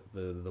guarding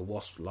the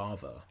wasp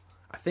larva.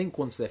 I think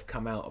once they've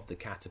come out of the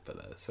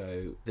caterpillar,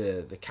 so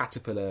the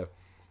caterpillar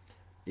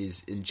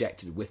is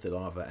injected with the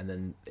larva, and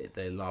then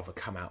the larva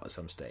come out at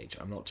some stage.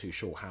 I'm not too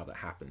sure how that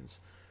happens.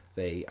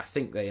 I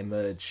think they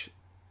emerge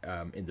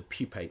in the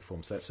pupate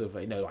form. So that's sort of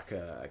like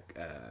a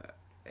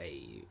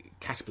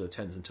caterpillar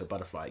turns into a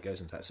butterfly. It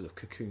goes into that sort of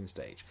cocoon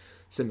stage,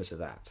 similar to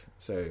that.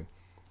 So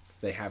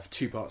they have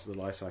two parts of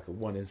the life cycle: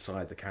 one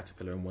inside the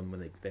caterpillar, and one when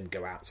they then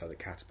go outside the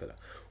caterpillar.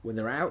 When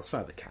they're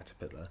outside the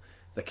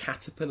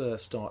caterpillar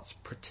starts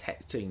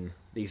protecting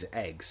these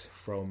eggs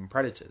from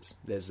predators.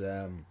 There's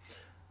a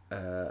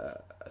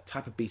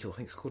type of beetle, I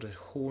think it's called a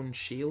horn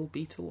shield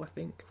beetle, I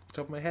think, off the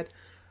top of my head.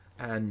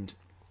 And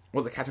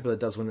what the caterpillar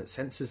does when it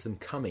senses them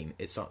coming,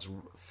 it starts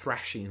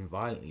thrashing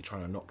violently,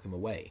 trying to knock them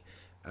away.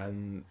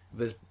 And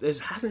there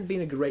hasn't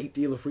been a great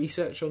deal of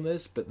research on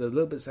this, but the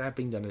little bits that have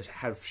been done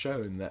have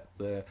shown that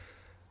the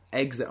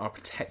eggs that are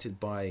protected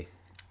by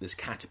this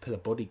caterpillar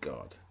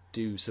bodyguard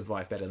do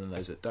survive better than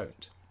those that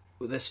don't.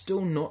 But they're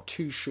still not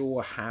too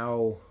sure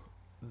how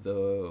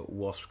the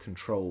wasp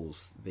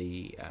controls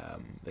the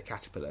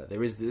caterpillar.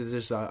 There's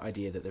this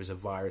idea that there's a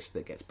virus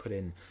that gets put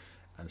in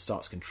and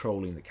starts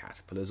controlling the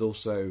caterpillars.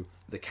 Also,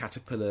 the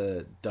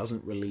caterpillar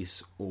doesn't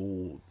release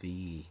all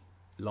the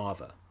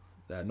larvae.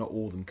 Not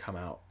all of them come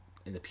out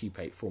in the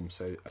pupate form,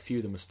 so a few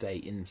of them will stay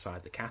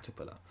inside the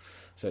caterpillar.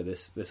 So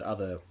this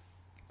other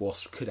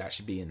wasp could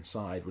actually be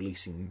inside,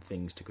 releasing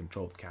things to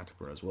control the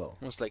caterpillar as well.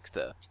 Almost like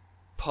the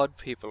pod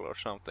people or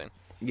something.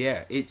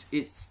 Yeah,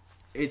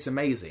 it's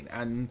amazing,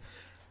 and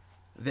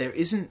there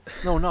isn't...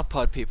 No, not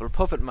pod people,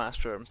 Puppet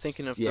Master. I'm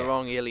thinking of the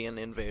wrong alien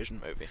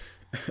invasion movie.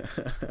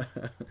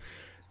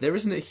 There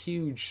isn't a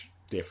huge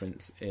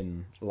difference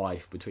in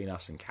life between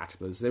us and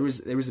caterpillars. There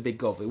is a big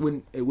gulf. It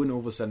wouldn't all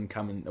of a sudden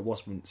come and a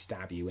wasp wouldn't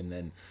stab you and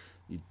then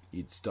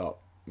you'd start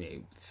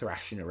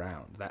thrashing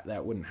around.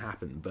 That wouldn't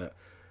happen. But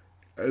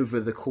over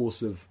the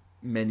course of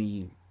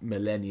many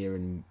millennia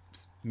and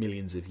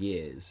millions of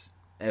years,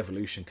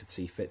 evolution could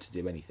see fit to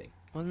do anything.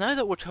 Well, now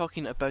that we're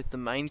talking about the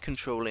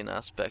mind-controlling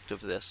aspect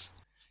of this,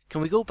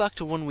 can we go back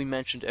to one we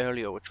mentioned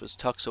earlier, which was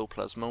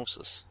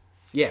toxoplasmosis?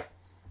 Yeah.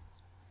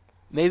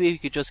 Maybe you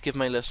could just give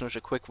my listeners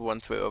a quick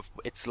run-through of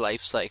its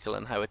life cycle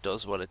and how it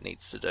does what it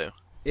needs to do.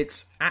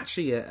 It's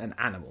actually an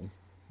animal.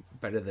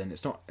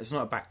 It's not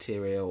a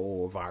bacteria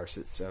or a virus.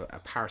 It's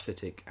a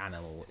parasitic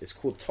animal. It's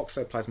called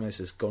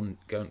Toxoplasmosis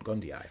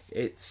gondii.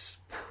 It's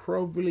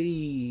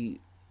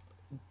probably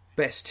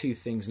best two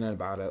things known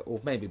about it, or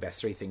maybe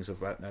best three things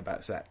known about it,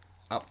 is that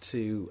up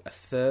to a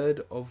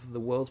third of the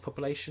world's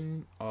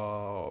population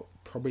are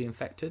probably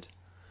infected.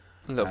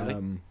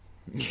 Lovely.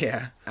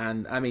 Yeah,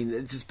 and I mean,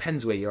 it just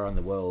depends where you are in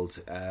the world.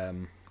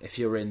 If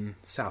you're in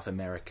South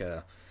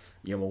America,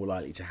 you're more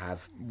likely to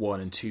have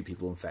 1 and 2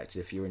 people infected.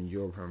 If you're in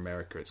Europe or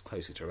America, it's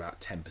closer to about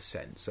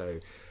 10%. So,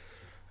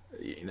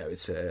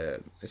 it's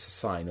a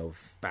sign of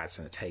bad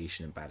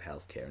sanitation and bad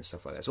healthcare and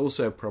stuff like that. It's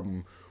also a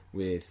problem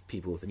with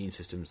people with immune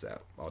systems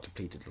that are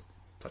depleted,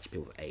 such as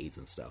people with AIDS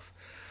and stuff.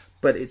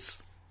 But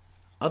its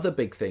other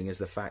big thing is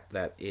the fact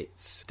that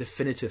its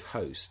definitive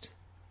host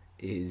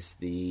is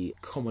the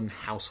common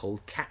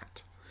household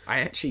cat.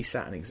 I actually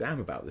sat an exam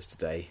about this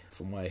today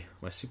for my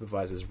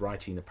supervisor's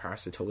writing a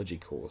parasitology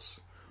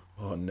course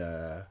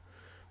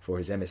for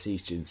his MSc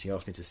students. He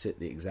asked me to sit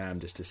the exam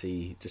just to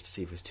see if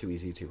it was too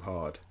easy or too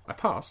hard. I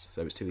passed,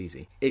 so it was too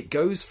easy. It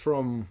goes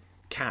from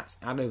cats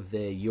out of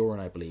their urine,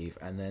 I believe,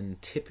 and then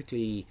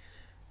typically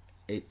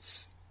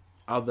its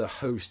other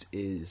host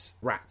is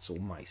rats or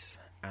mice,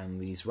 and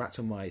these rats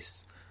or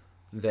mice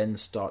then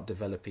start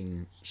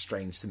developing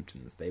strange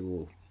symptoms. They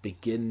will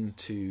begin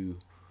to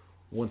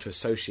want to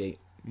associate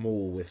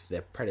more with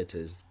their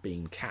predators,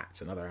 being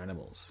cats and other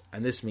animals.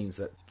 And this means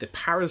that the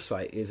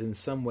parasite is in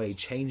some way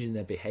changing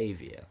their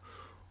behaviour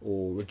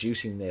or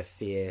reducing their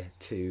fear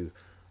to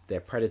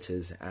their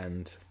predators,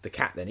 and the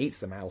cat then eats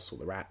the mouse or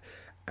the rat,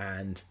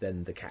 and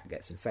then the cat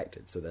gets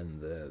infected. So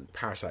then the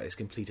parasite has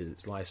completed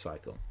its life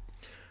cycle.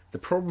 The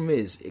problem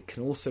is it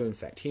can also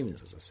infect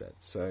humans, as I said.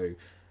 So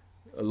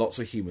lots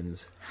of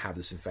humans have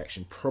this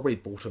infection, probably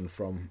brought on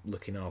from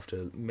looking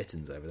after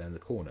mittens over there in the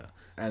corner.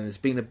 And there's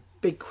been a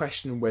big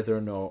question whether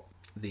or not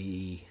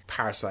the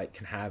parasite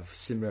can have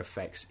similar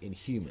effects in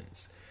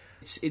humans.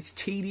 It's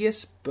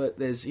tedious, but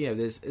there's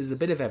a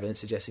bit of evidence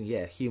suggesting,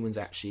 humans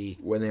actually,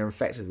 when they're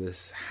infected with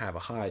this, have a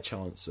higher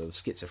chance of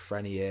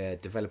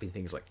schizophrenia, developing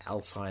things like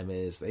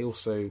Alzheimer's. They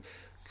also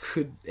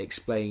could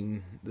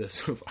explain the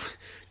sort of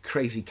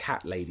crazy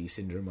cat lady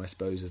syndrome, I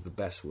suppose is the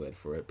best word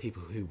for it.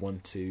 People who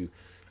want to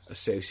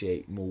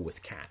associate more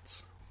with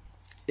cats.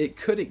 It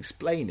could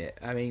explain it.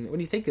 I mean, when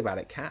you think about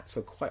it, cats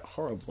are quite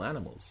horrible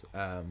animals.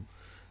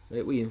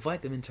 We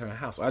invite them into our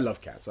house. I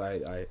love cats.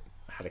 I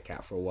had a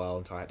cat for a while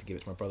until I had to give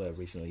it to my brother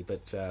recently.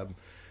 But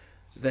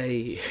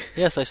they...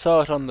 Yes, I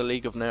saw it on the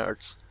League of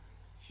Nerds.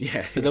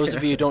 Yeah. For those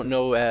of you who don't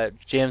know,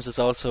 James is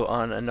also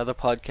on another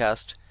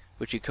podcast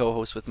which he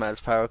co-hosts with Miles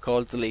Power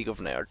called The League of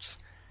Nerds.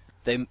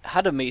 They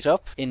had a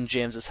meet-up in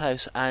James's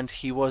house and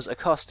he was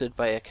accosted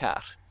by a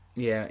cat.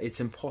 Yeah, it's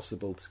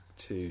impossible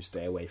to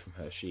stay away from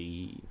her.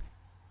 She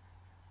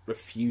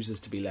refuses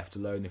to be left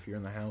alone if you're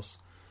in the house.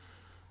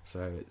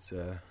 So it's...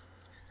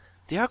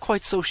 They are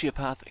quite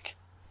sociopathic.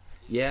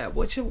 Yeah,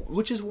 which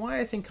is why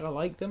I think I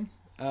like them.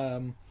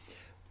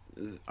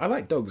 I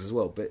like dogs as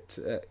well, but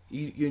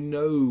you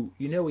know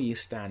where you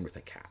stand with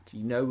a cat.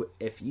 You know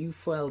if you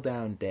fell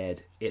down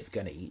dead, it's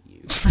going to eat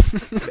you.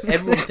 But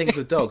everyone thinks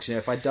of dogs.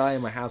 If I die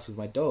in my house with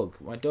my dog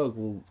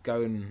will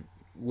go and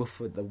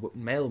woof at the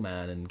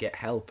mailman and get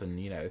help, and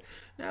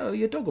no,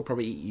 your dog will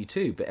probably eat you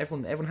too. But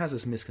everyone has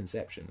this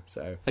misconception.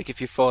 So, like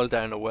if you fall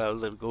down a well,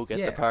 they'll go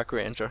get the park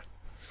ranger.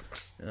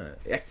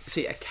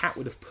 See, a cat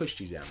would have pushed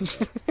you down.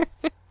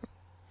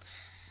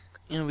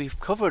 We've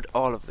covered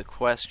all of the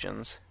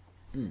questions.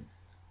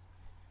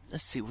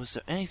 Let's see, was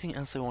there anything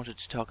else I wanted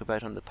to talk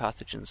about on the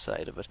pathogen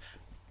side of it?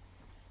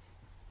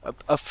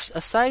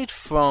 Aside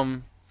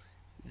from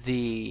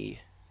the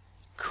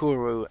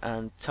Kuru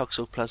and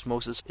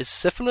toxoplasmosis, is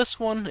syphilis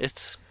one?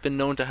 It's been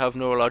known to have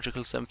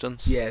neurological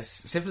symptoms. Yes,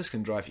 syphilis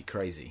can drive you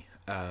crazy.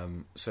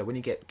 So when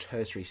you get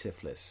tertiary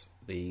syphilis,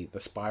 the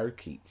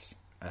spirochetes,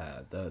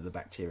 the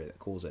bacteria that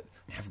cause it,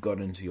 have got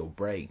into your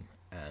brain,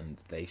 and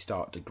they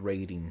start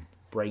degrading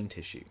brain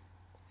tissue,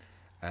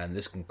 and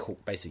this can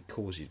basically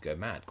cause you to go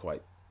mad.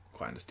 Quite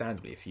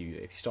understandably, if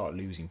you start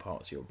losing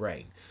parts of your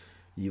brain,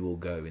 you will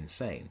go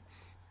insane.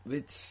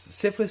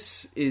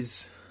 Syphilis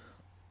is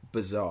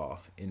bizarre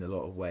in a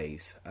lot of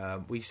ways.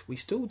 We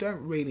still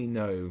don't really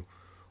know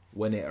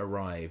when it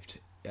arrived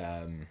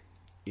in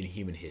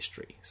human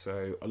history.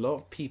 So a lot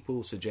of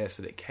people suggest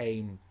that it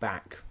came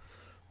back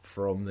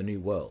from the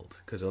New World,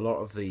 because a lot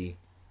of the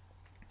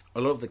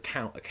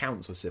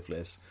accounts of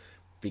syphilis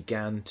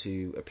began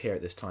to appear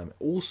at this time.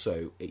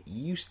 Also, it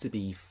used to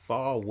be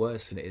far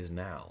worse than it is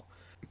now.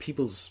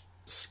 People's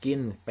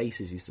skin,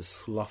 faces used to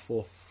slough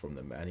off from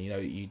them, and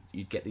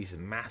you'd get these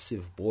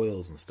massive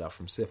boils and stuff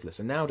from syphilis.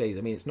 And nowadays,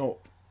 I mean, it's not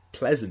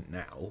pleasant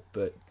now,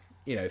 but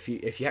if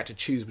you had to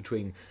choose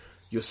between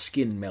your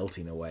skin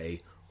melting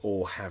away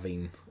or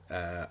having,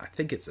 I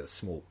think it's a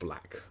small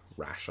black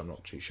rash, I'm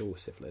not too sure with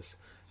syphilis.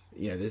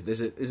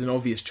 There's an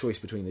obvious choice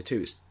between the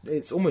two.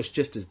 It's almost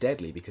just as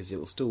deadly, because it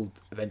will still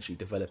eventually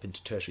develop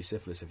into tertiary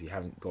syphilis if you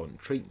haven't gotten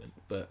treatment.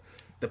 But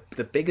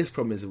the biggest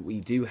problem is that we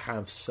do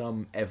have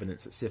some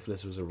evidence that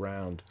syphilis was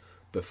around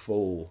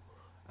before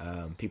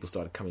people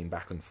started coming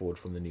back and forward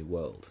from the New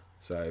World.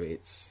 So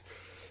it's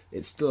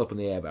still up in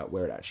the air about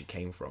where it actually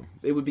came from.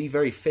 It would be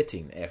very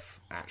fitting if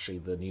actually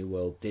the New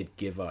World did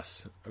give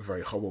us a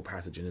very horrible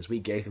pathogen, as we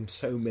gave them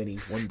so many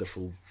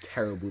wonderful,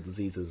 terrible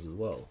diseases as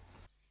well.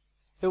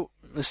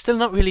 There's still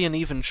not really an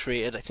even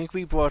trade. I think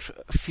we brought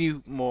a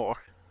few more.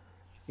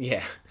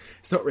 Yeah,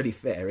 it's not really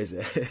fair, is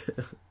it?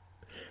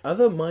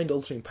 Other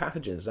mind-altering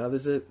pathogens. Now,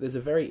 there's a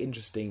very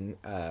interesting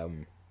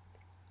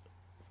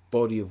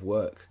body of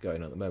work going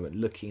on at the moment,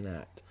 looking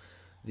at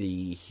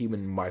the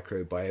human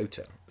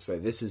microbiota. So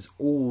this is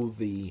all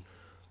the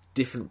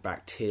different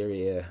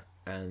bacteria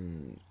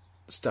and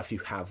stuff you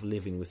have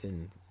living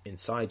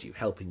inside you,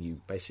 helping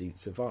you basically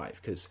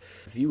survive. Because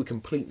if you were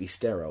completely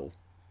sterile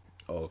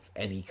of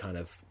any kind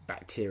of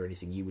bacteria or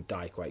anything, you would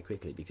die quite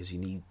quickly, because you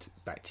need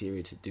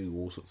bacteria to do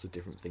all sorts of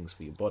different things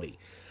for your body.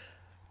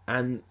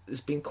 And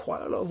there's been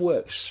quite a lot of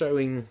work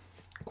showing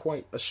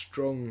quite a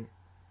strong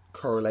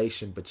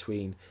correlation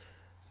between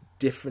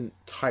different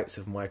types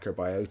of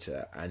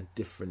microbiota and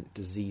different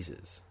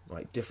diseases,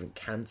 like different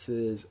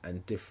cancers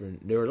and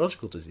different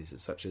neurological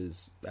diseases, such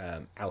as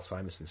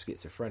Alzheimer's and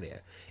schizophrenia.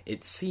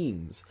 It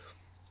seems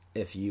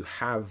if you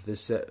have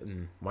this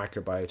certain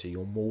microbiota,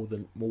 you're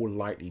more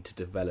likely to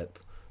develop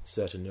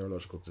certain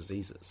neurological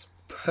diseases.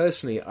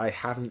 Personally, I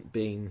haven't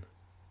been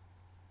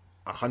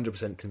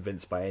 100%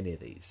 convinced by any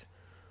of these,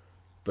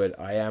 but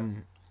I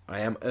am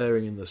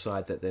erring in the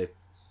side that there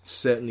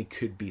certainly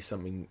could be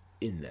something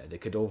in there. There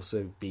could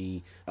also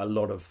be a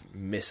lot of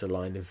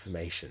misaligned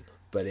information,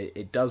 but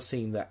it does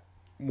seem that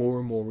more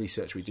and more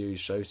research we do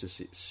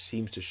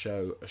seems to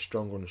show a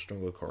stronger and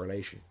stronger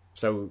correlation.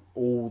 So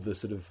all the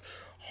sort of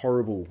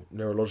horrible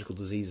neurological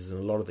diseases and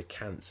a lot of the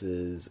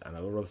cancers and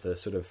a lot of the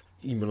sort of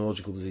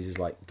immunological diseases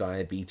like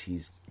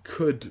diabetes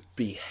could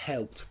be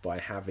helped by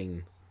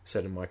having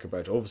certain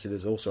microbiota. Obviously,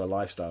 there's also a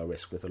lifestyle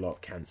risk with a lot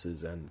of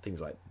cancers and things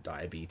like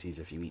diabetes.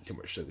 If you eat too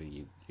much sugar,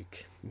 you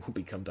will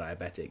become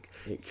diabetic.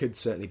 It could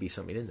certainly be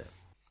something in there.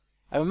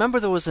 I remember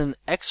there was an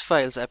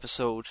X-Files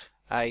episode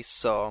I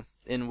saw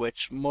in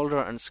which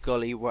Mulder and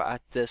Scully were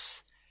at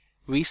this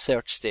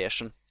research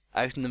station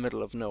out in the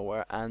middle of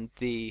nowhere, and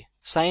the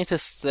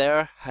scientists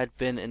there had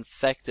been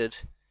infected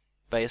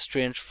by a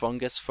strange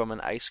fungus from an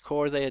ice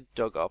core they had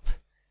dug up.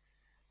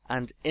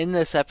 And in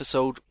this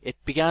episode, it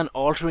began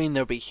altering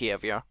their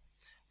behaviour,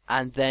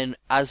 and then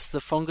as the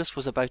fungus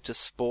was about to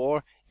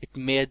spore, it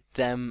made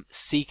them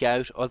seek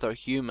out other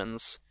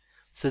humans,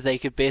 so they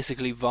could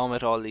basically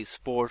vomit all these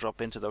spores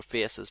up into their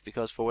faces,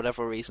 because for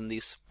whatever reason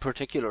these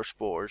particular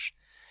spores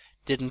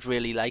didn't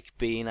really like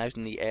being out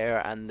in the air,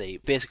 and they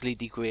basically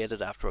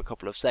degraded after a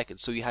couple of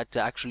seconds, so you had to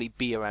actually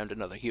be around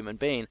another human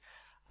being.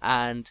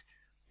 And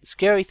the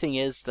scary thing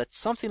is that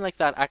something like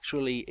that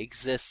actually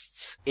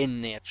exists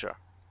in nature.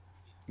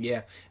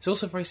 Yeah, it's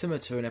also very similar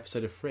to an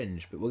episode of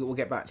Fringe, but we'll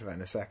get back to that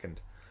in a second.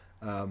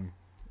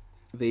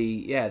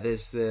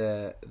 There's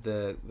the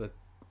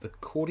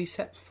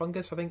cordyceps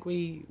fungus. I think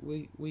we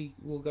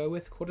will go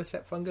with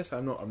cordyceps fungus.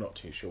 I'm not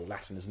too sure.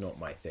 Latin is not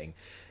my thing.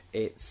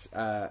 It's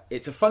a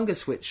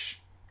fungus which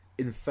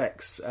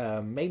infects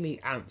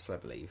mainly ants, I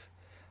believe,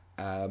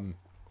 and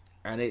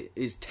it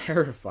is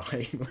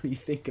terrifying when you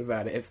think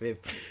about it.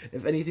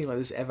 If anything like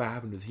this ever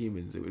happened with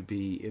humans, it'd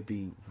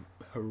be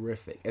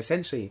horrific.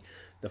 Essentially,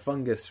 the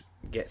fungus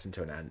gets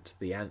into an ant.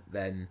 The ant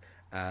then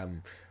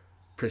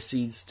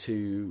proceeds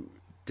to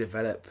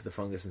develop the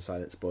fungus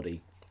inside its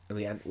body, and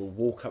the ant will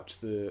walk up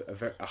to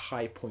a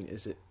high point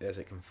as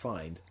it can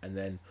find, and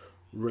then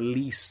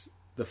release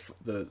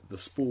the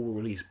spore will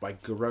release by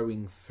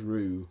growing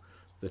through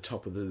the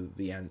top of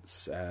the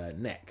ant's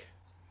neck,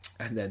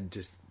 and then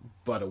just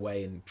bud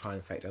away and try and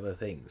infect other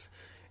things.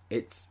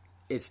 It's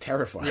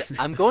terrifying. Yeah,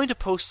 I'm going to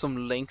post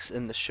some links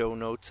in the show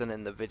notes and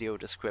in the video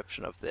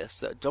description of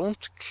this.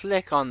 Don't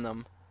click on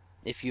them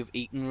if you've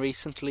eaten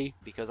recently,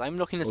 because I'm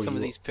looking at some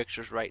of these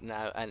pictures right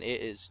now, and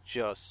it is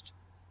just,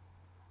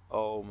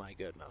 oh my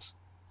goodness.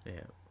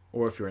 Yeah.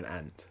 Or if you're an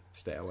ant,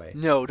 stay away.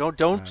 No,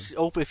 don't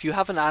open. If you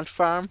have an ant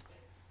farm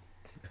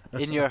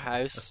in your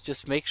house,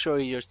 just make sure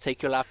you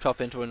take your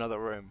laptop into another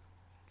room,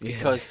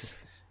 because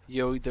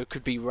there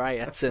could be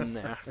riots in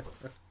there.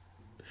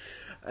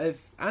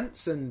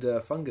 Ants and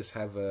fungus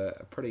have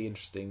a pretty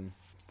interesting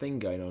thing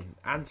going on.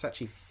 Ants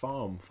actually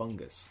farm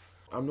fungus.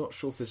 I'm not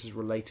sure if this is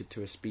related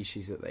to a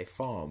species that they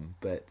farm,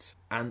 but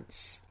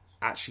ants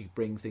actually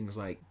bring things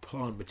like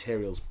plant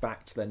materials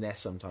back to their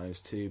nest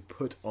sometimes to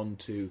put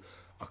onto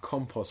a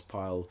compost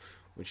pile,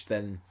 which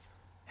then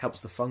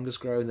helps the fungus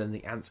grow, and then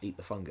the ants eat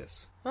the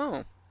fungus.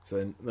 Oh.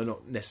 So they're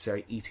not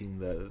necessarily eating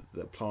the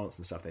plants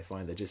and stuff they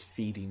find, they're just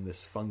feeding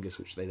this fungus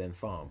which they then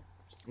farm,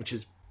 which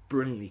is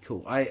brilliantly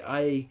cool.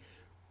 I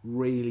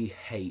really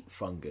hate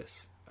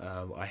fungus.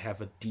 I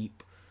have a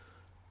deep,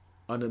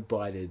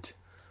 unabided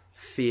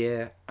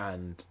fear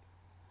and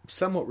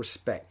somewhat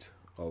respect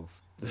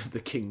of the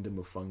kingdom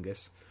of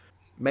fungus,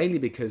 mainly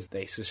because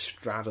they sort of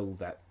straddle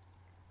that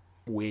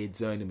weird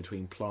zone in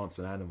between plants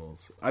and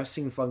animals. I've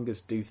seen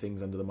fungus do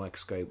things under the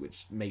microscope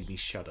which made me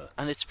shudder.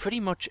 And it's pretty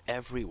much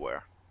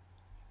everywhere.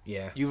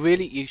 Yeah.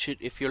 You should,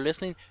 if you're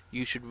listening,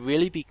 you should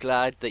really be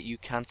glad that you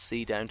can't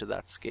see down to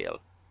that scale.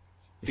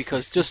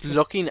 Because just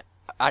looking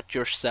at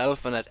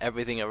yourself and at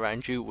everything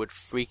around you would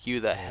freak you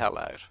the hell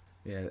out.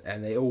 Yeah,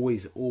 and they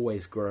always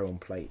grow on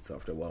plates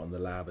after a while in the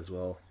lab as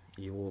well.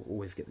 You will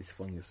always get these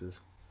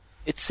funguses.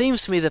 It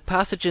seems to me that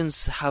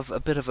pathogens have a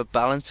bit of a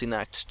balancing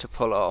act to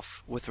pull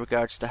off with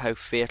regards to how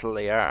fatal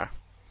they are.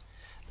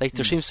 Like,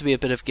 there seems to be a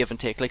bit of give and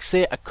take. Like,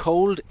 say, a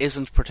cold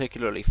isn't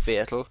particularly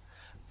fatal,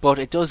 but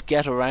it does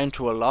get around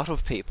to a lot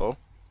of people,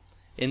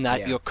 in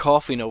that you're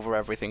coughing over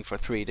everything for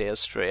 3 days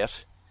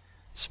straight,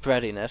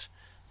 spreading it.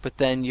 But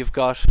then you've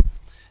got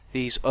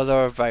these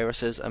other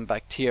viruses and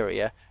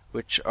bacteria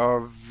which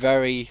are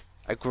very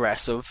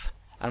aggressive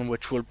and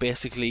which will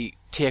basically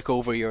take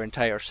over your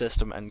entire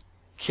system and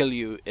kill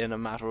you in a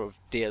matter of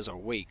days or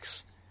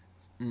weeks.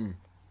 And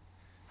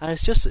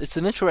it's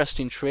an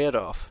interesting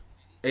trade-off.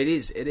 It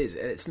is.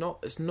 It's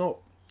not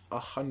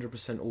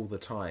 100% all the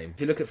time.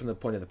 If you look at it from the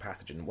point of the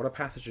pathogen, what a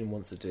pathogen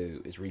wants to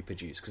do is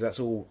reproduce, because that's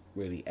all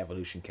really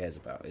evolution cares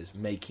about, is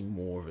making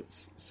more of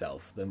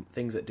itself. The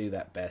things that do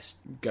that best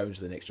go into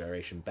the next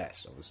generation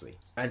best, obviously.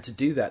 And to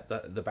do that,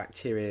 the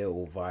bacteria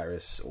or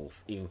virus or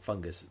even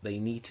fungus, they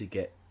need to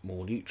get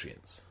more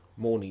nutrients.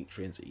 More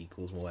nutrients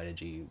equals more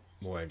energy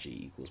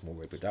equals more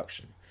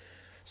reproduction.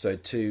 So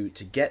to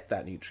get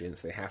that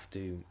nutrients, they have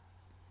to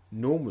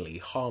normally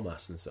harm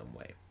us in some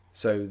way.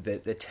 So there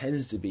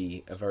tends to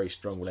be a very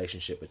strong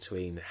relationship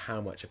between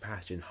how much a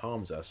pathogen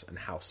harms us and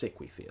how sick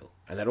we feel.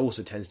 And that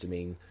also tends to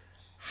mean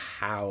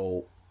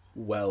how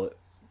well it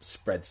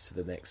spreads to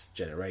the next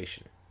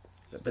generation.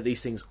 But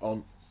these things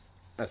aren't,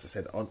 as I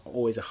said, aren't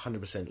always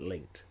 100%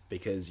 linked,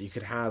 because you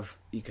could have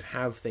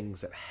things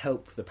that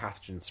help the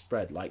pathogen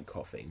spread, like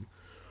coughing,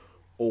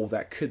 or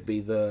that could be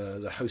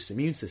the host's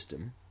immune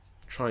system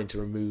trying to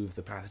remove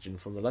the pathogen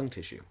from the lung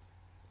tissue.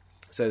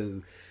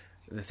 So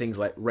the things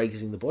like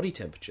raising the body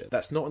temperature,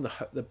 that's not in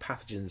the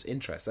pathogen's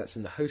interest, that's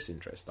in the host's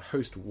interest. The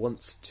host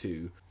wants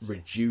to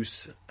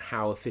reduce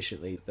how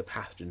efficiently the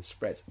pathogen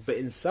spreads. But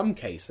in some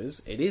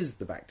cases, it is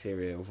the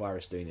bacteria or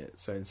virus doing it.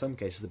 So in some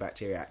cases, the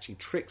bacteria actually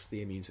tricks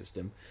the immune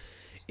system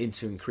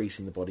into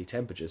increasing the body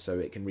temperature so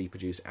it can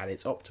reproduce at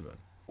its optimum.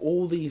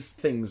 All these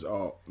things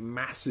are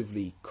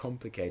massively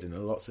complicated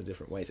in lots of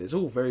different ways. It's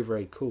all very,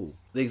 very cool.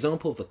 The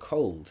example of the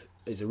cold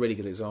is a really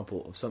good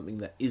example of something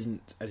that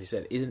isn't, as you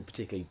said, isn't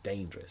particularly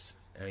dangerous.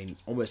 I mean,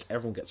 almost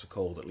everyone gets a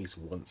cold at least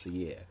once a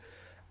year.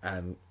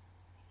 And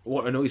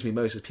what annoys me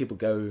most is people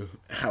go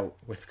out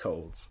with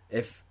colds.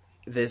 If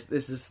there's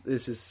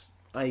this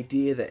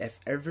idea that if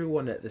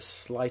everyone at the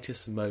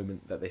slightest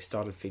moment that they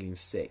started feeling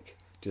sick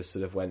just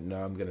sort of went, no,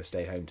 I'm going to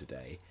stay home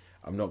today,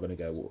 I'm not going to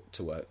go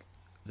to work,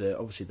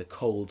 obviously the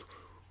cold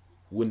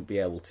wouldn't be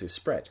able to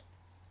spread.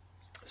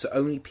 So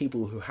only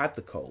people who had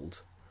the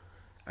cold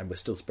and were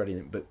still spreading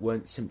it but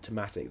weren't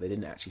symptomatic, they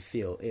didn't actually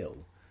feel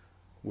ill,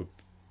 would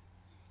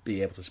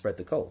be able to spread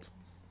the cold.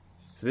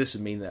 So this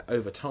would mean that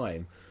over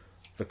time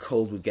the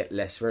cold would get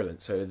less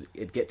virulent, so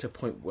it'd get to a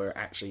point where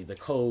actually the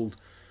cold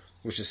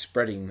was just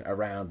spreading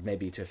around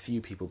maybe to a few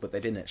people, but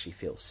they didn't actually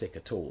feel sick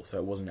at all, so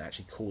it wasn't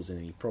actually causing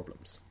any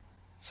problems.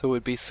 So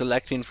we'd be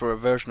selecting for a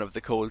version of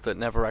the cold that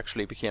never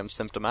actually became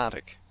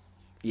symptomatic.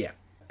 Yeah.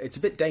 It's a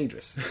bit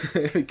dangerous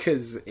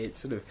because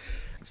it's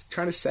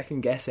trying to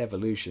second guess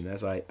evolution,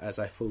 as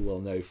I full well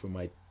know from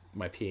my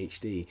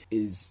PhD,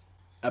 is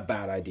a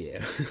bad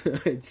idea.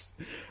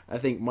 I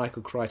think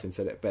Michael Crichton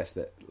said it best,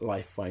 that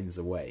life finds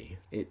a way.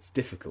 It's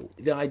difficult.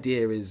 The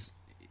idea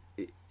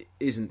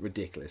isn't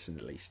ridiculous, in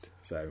the least.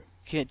 So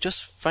okay,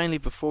 just finally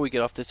before we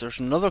get off this, there's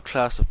another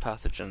class of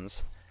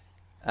pathogens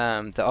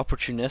the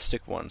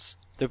opportunistic ones.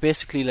 They're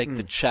basically like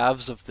the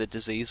chavs of the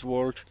disease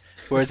world,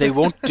 where they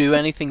won't do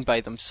anything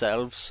by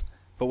themselves,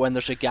 but when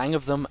there's a gang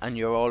of them and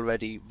you're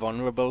already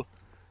vulnerable,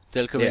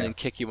 they'll come in and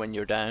kick you when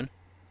you're down.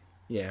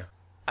 Yeah.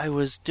 I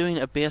was doing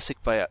a basic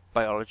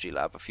biology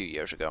lab a few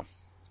years ago.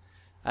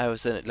 I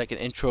was in like an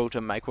intro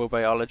to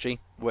microbiology,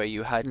 where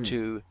you had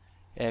to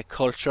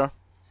culture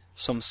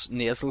some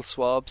nasal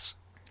swabs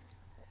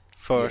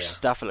for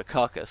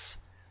Staphylococcus.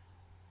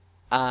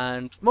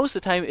 And most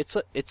of the time,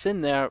 it's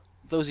in there.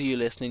 Those of you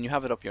listening, you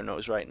have it up your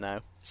nose right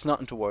now. It's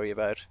nothing to worry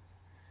about.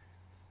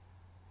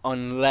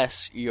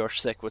 Unless you're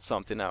sick with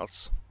something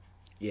else.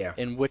 Yeah.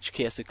 In which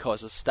case it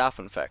causes staph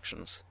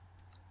infections.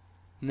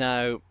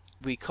 Now,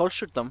 we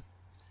cultured them,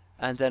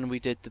 and then we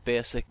did the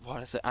basic,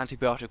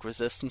 antibiotic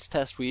resistance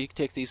test, where you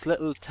take these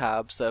little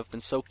tabs that have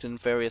been soaked in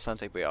various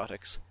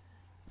antibiotics,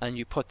 and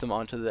you put them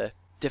onto the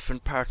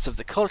different parts of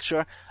the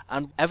culture,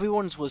 and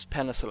everyone's was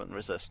penicillin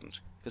resistant,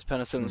 because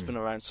penicillin's been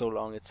around so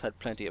long it's had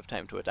plenty of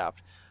time to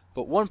adapt.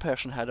 But one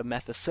person had a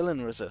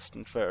methicillin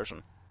resistant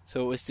version.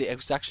 So it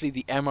was actually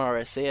the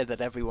MRSA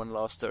that everyone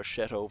lost their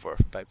shit over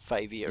about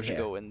 5 years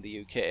ago in the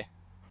UK.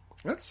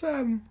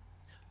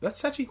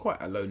 That's actually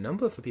quite a low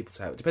number for people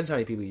to have. It depends how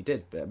many people you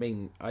did, but I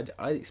mean, I'd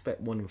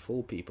expect 1 in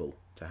 4 people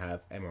to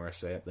have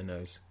MRSA up their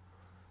nose,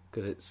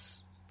 because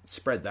it's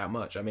spread that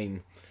much. I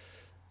mean,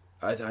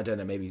 I don't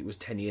know, maybe it was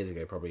 10 years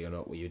ago probably or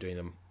not, where you were doing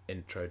them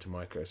intro to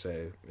micro,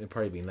 so it'd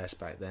probably been less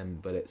back then,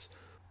 but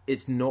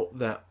it's not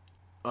that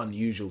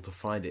unusual to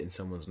find it in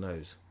someone's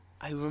nose.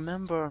 I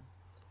remember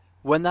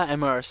when that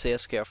MRSA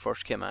scare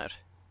first came out,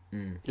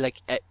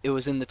 like it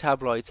was in the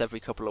tabloids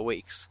every couple of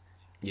weeks.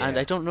 Yeah. And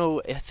I don't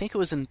know, I think it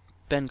was in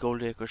Ben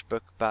Goldacre's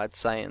book Bad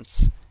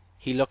Science.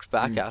 He looked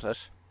back at it,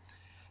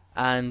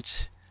 and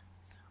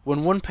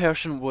when one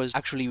person was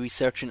actually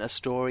researching a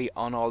story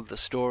on all the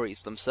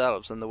stories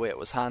themselves and the way it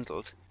was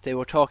handled, they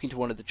were talking to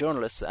one of the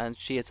journalists, and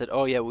she had said,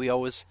 oh yeah, we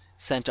always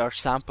sent our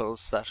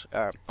samples that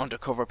our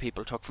undercover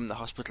people took from the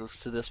hospitals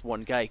to this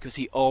one guy, because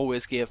he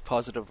always gave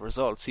positive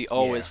results, he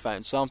always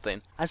found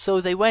something. And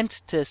so they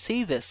went to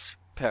see this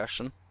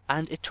person,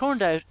 and it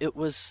turned out it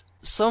was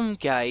some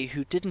guy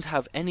who didn't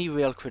have any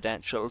real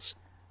credentials,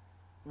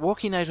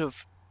 working out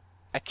of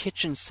a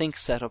kitchen sink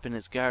set up in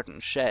his garden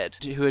shed,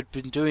 who had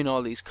been doing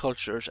all these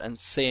cultures and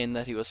saying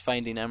that he was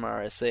finding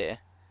MRSA,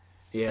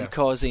 and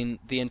causing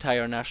the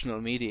entire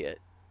national media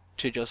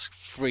to just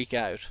freak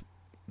out.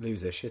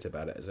 Lose their shit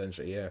about it,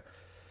 essentially, yeah.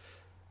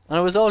 And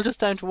it was all just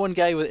down to one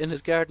guy in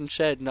his garden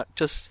shed.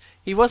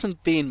 He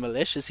wasn't being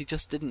malicious, he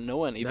just didn't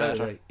know any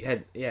better. No,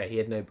 he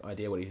had no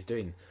idea what he was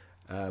doing.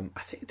 I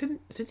think,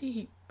 didn't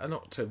he,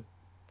 not to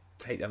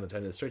take down the tone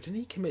of the story, didn't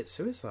he commit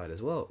suicide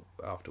as well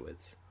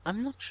afterwards?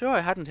 I'm not sure,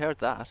 I hadn't heard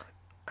that.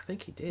 I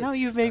think he did. Now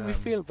you've made me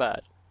feel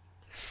bad.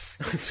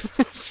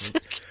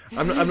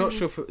 I'm not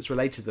sure if it's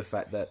related to the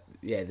fact that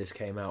this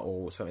came out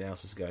or something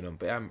else was going on,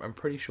 but I'm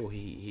pretty sure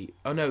he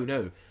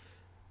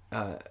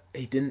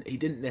he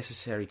didn't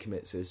necessarily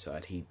commit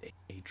suicide. He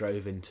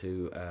drove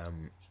into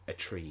a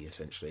tree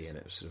essentially, and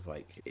it was sort of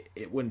like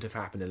it wouldn't have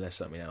happened unless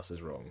something else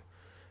is wrong.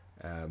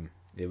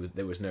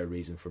 There was no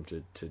reason for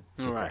him to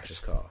crash his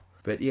car.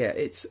 But yeah,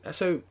 it's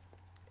so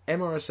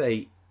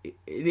MRSA.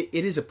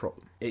 It is a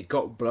problem. It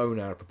got blown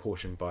out of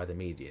proportion by the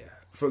media.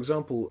 For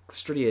example,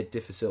 Clostridia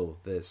difficile,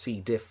 the C.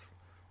 diff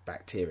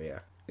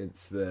bacteria,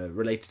 it's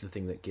related to the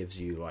thing that gives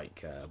you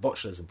like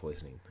botulism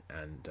poisoning,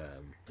 and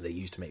they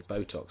used to make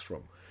Botox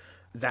from.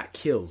 That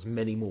kills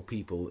many more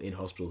people in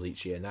hospitals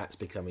each year, and that's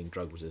becoming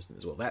drug resistant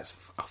as well. That's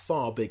a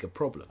far bigger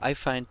problem. I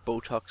find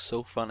Botox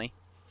so funny.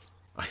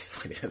 I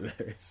find it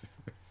hilarious.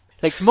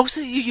 Like most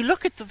of you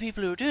look at the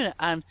people who are doing it,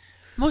 and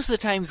most of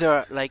the time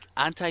they're like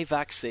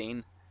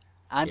anti-vaccine,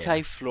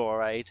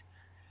 anti-fluoride,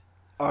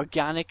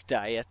 organic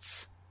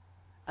diets,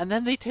 and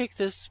then they take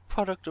this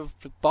product of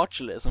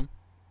botulism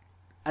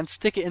and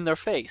stick it in their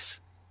face.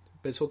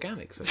 But it's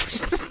organic, so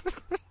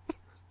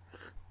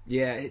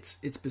yeah,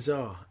 it's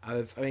bizarre.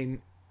 I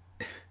mean,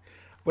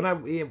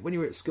 when you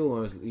were at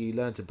school, you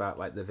learnt about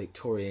like the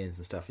Victorians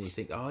and stuff, and you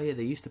think, oh yeah,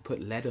 they used to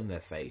put lead on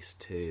their face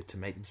to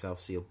make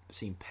themselves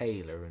seem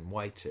paler and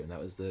whiter, and that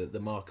was the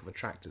mark of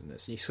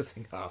attractiveness. And you sort of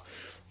think, oh,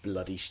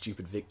 bloody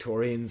stupid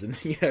Victorians, and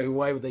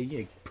why would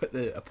they put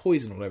a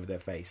poison all over their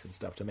face and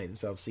stuff to make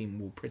themselves seem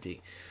more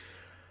pretty?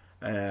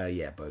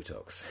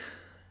 Botox.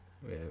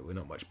 We're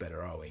not much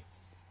better, are we?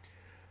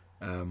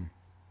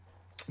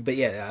 But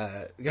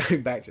yeah,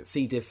 going back to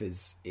C. diff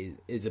is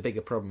a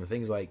bigger problem.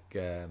 Things like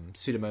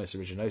Pseudomonas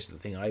aeruginosa, the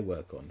thing I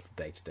work on from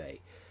day to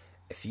day.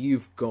 If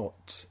you've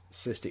got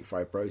cystic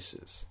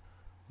fibrosis,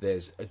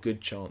 there's a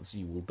good chance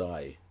you will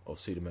die of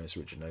Pseudomonas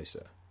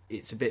aeruginosa.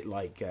 It's a bit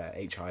like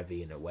HIV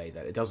in a way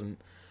that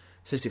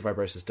cystic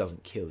fibrosis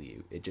doesn't kill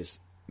you. It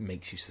just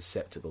makes you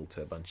susceptible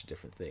to a bunch of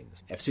different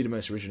things. If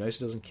Pseudomonas aeruginosa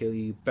doesn't kill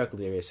you,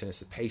 Burkholderia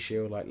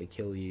synesthepatia will likely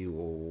kill you,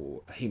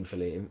 or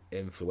haemophilia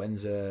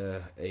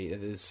influenza.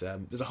 There's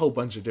a whole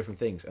bunch of different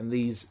things, and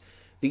these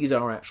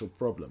are actual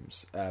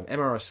problems.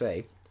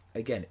 MRSA,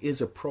 again,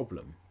 is a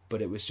problem,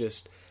 but it was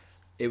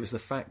the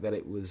fact that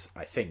it was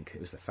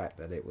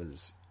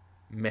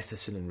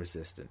methicillin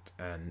resistant.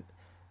 And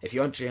if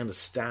you actually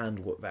understand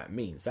what that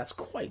means, that's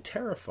quite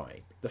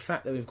terrifying. The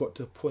fact that we've got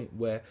to a point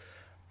where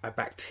a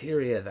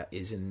bacteria that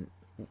is in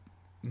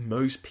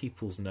most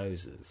people's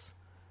noses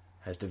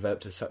has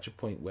developed to such a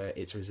point where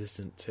it's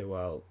resistant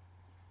to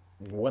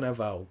one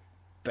of our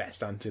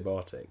best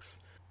antibiotics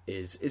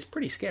is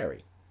pretty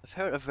scary. I've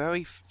heard a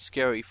very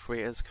scary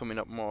phrase coming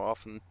up more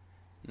often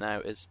now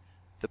is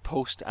the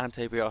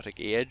post-antibiotic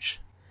age.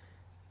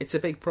 It's a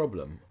big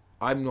problem.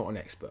 I'm not an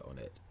expert on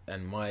it,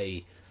 and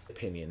my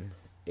opinion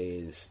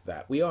is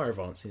that we are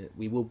advancing it.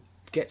 We will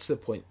get to the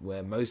point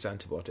where most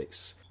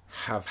antibiotics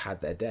have had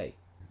their day,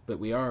 but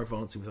we are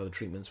advancing with other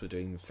treatments. We're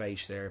doing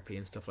phage therapy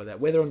and stuff like that.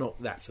 Whether or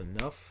not that's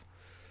enough,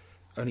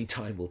 only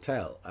time will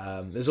tell.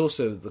 There's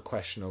also the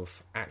question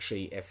of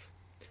actually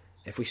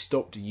if we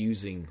stopped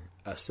using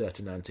a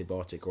certain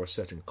antibiotic or a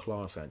certain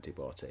class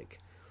antibiotic,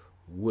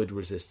 would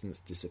resistance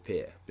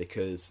disappear?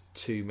 Because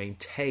to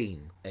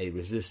maintain a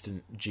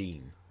resistant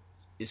gene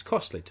is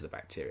costly to the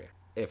bacteria.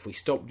 If we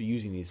stopped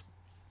using these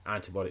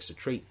antibiotics to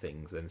treat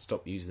things and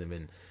stopped using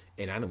them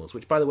in animals,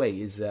 which by the way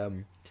is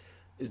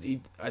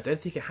I don't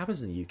think it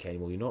happens in the UK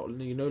anymore.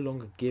 You no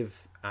longer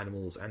give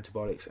animals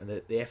antibiotics, and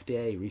the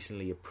FDA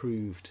recently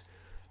approved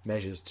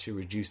measures to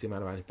reduce the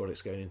amount of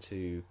antibiotics going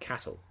into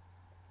cattle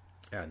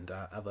and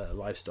other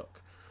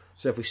livestock.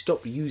 So if we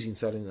stop using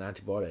certain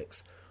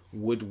antibiotics,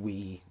 would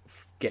we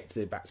get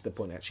back to the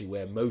point actually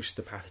where most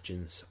of the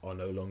pathogens are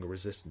no longer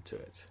resistant to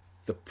it?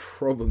 The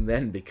problem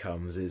then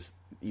becomes is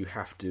you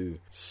have to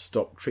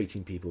stop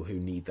treating people who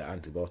need that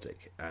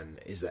antibiotic, and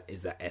is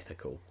that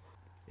ethical?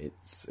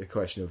 It's a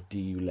question of, do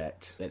you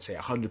let's say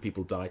 100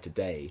 people die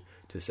today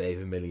to save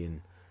 1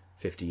 million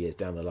 50 years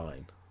down the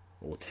line,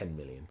 or 10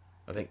 million?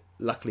 I think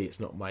luckily it's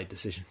not my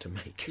decision to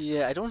make.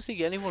 Yeah, I don't think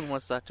anyone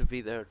wants that to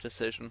be their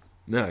decision.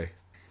 No.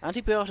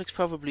 Antibiotics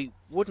probably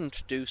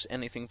wouldn't do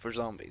anything for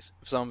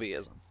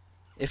zombieism.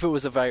 If it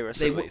was a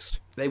virus, at least.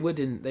 They would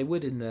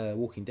in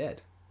Walking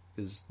Dead,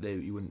 because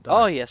you wouldn't die.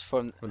 Oh yes,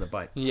 from the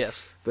bite.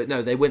 Yes, but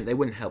no, they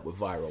wouldn't help with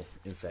viral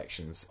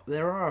infections.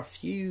 There are a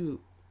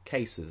few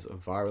cases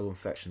of viral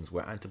infections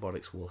where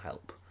antibiotics will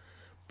help,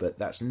 but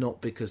that's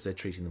not because they're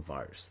treating the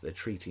virus. They're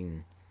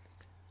treating,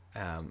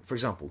 for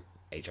example,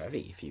 HIV.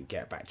 If you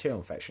get a bacterial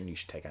infection, you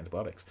should take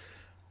antibiotics.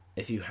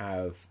 If you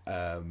have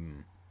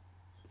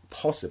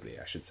possibly,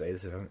 I should say,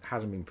 this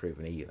hasn't been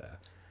proven either,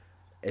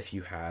 if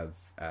you have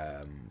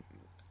a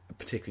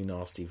particularly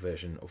nasty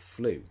version of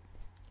flu,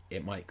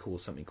 it might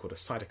cause something called a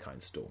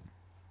cytokine storm.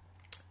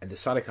 And the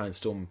cytokine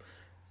storm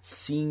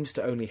seems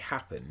to only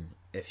happen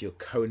if you're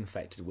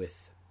co-infected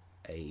with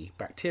a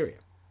bacteria.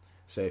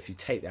 So if you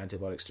take the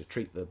antibiotics to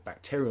treat the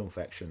bacterial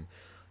infection,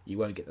 you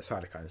won't get the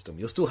cytokine storm.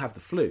 You'll still have the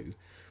flu,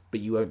 but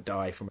you won't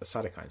die from a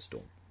cytokine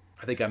storm.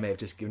 I think I may have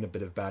just given a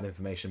bit of bad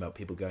information about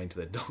people going to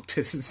their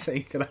doctors and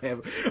saying,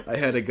 I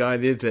heard a guy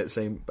on the internet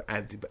saying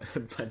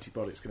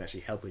antibiotics can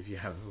actually help if you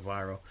have a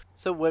viral.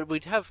 So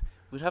we'd have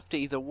to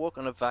either work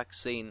on a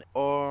vaccine,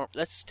 or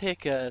let's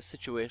take a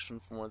situation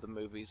from one of the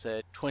movies,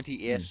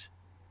 28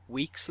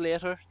 Weeks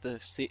Later,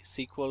 the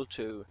sequel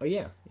to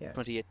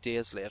 28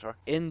 Days Later.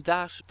 In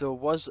that, there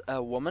was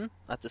a woman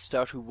at the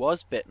start who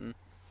was bitten,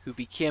 who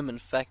became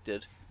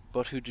infected,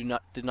 but who did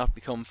not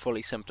become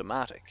fully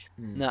symptomatic.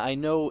 Now, I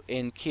know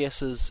in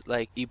cases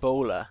like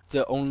Ebola,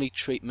 the only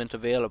treatment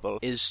available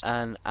is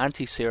an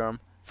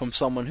anti-serum from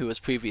someone who has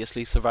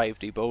previously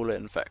survived Ebola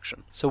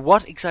infection. So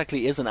what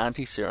exactly is an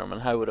anti-serum,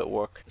 and how would it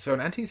work? So an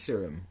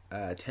anti-serum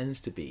tends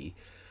to be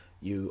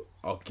you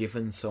are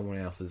given someone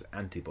else's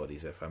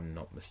antibodies, if I'm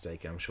not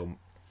mistaken. I'm sure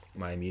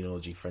my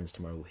immunology friends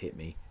tomorrow will hit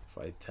me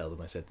if I tell them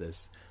I said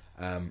this.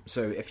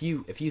 So if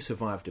you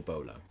survived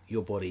Ebola,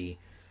 your body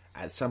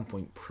at some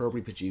point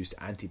probably produced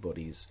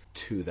antibodies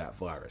to that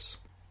virus.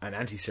 An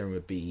anti-serum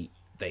would be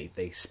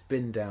they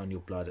spin down your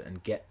blood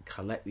and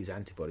collect these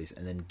antibodies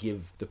and then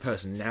give the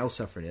person now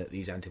suffering it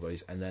these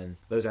antibodies, and then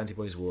those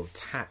antibodies will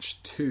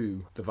attach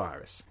to the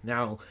virus.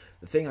 Now,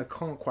 the thing I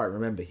can't quite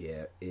remember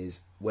here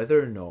is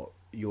whether or not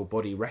your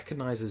body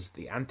recognizes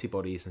the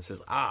antibodies and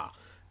says,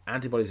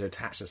 antibodies are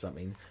attached to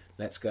something,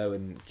 let's go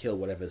and kill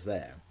whatever's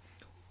there.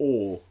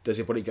 Or does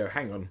your body go,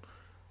 hang on,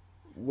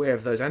 where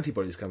have those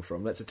antibodies come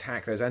from? Let's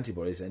attack those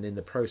antibodies, and in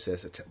the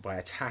process, by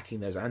attacking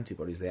those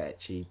antibodies, they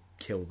actually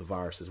kill the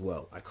virus as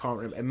well. I can't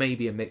remember. It may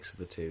be a mix of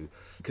the two,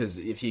 because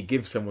if you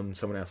give someone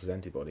else's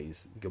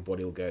antibodies, your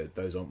body will go,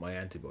 those aren't my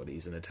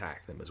antibodies, and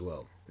attack them as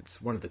well.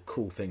 It's one of the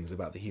cool things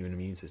about the human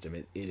immune system.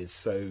 It is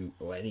so,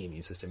 or any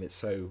immune system, it's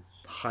so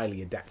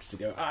highly adapted to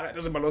go, that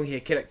doesn't belong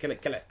here, kill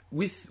it.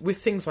 With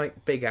things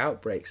like big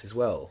outbreaks as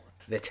well,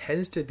 there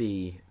tends to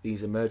be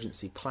these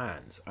emergency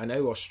plans. I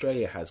know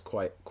Australia has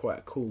quite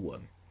a cool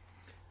one.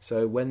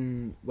 So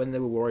when they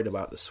were worried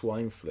about the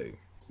swine flu,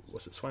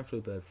 was it swine flu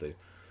or bird flu?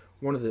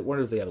 One of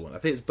the other one. I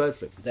think it's bird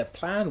flu. Their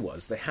plan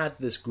was they had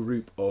this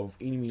group of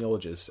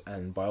immunologists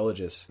and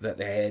biologists that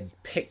they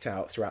had picked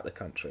out throughout the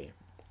country.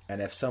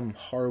 And if some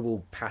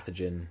horrible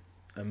pathogen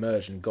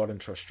emerged and got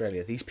into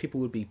Australia, these people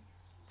would be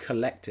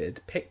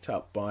collected, picked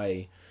up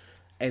by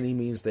any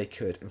means they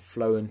could and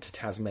flown to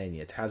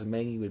Tasmania.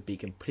 Tasmania would be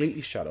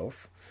completely shut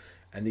off,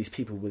 and these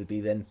people would be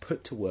then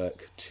put to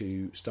work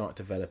to start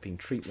developing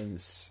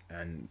treatments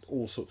and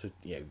all sorts of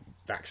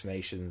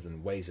vaccinations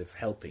and ways of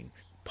helping.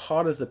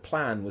 Part of the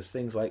plan was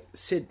things like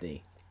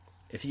Sydney.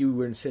 If you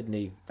were in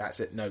Sydney, that's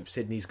it. No,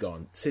 Sydney's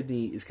gone.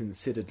 Sydney is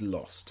considered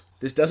lost.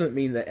 This doesn't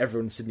mean that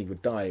everyone in Sydney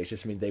would die. It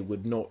just means they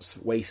would not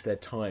waste their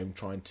time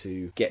trying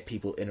to get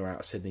people in or out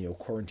of Sydney or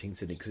quarantine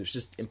Sydney, because it's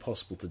just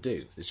impossible to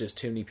do. There's just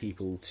too many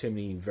people, too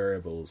many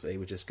variables. They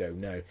would just go,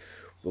 no,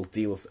 we'll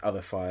deal with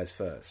other fires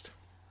first.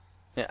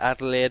 Yeah,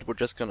 Adelaide, we're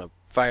just going to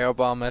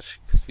firebomb it,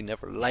 because we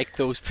never liked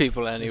those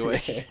people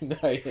anyway.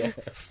 No, yeah.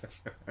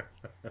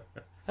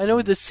 I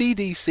know the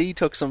CDC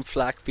took some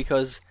flack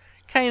because,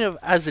 kind of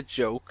as a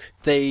joke,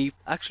 they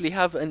actually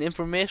have an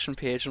information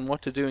page on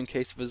what to do in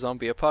case of a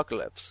zombie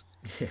apocalypse.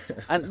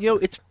 And,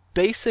 it's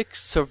basic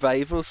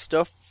survival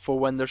stuff for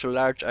when there's a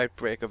large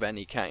outbreak of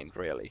any kind,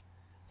 really.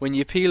 When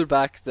you peel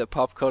back the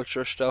pop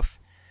culture stuff,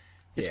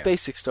 it's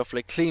basic stuff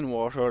like clean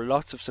water,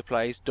 lots of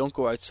supplies, don't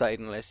go outside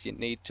unless you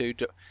need to,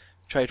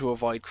 try to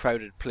avoid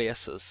crowded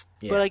places.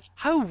 Yeah. But,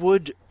 how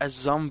would a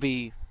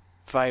zombie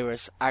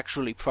virus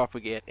actually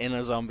propagate in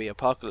a zombie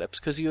apocalypse?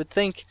 Because you would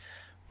think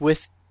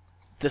with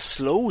the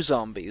slow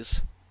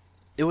zombies,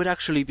 it would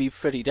actually be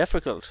pretty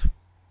difficult,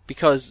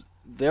 because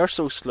they're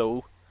so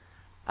slow,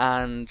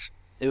 and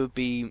it would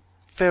be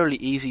fairly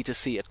easy to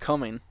see it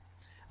coming,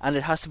 and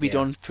it has to be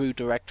done through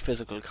direct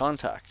physical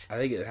contact. I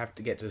think it'd have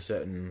to get to a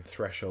certain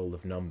threshold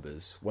of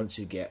numbers. Once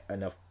you get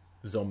enough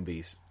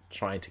zombies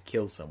trying to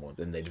kill someone,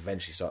 then they'd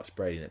eventually start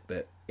spreading it.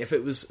 But if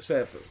it was,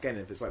 if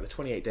it's like the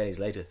 28 days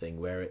later thing,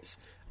 where it's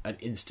an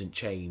instant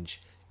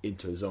change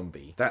into a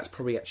zombie, that's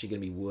probably actually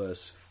going to be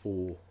worse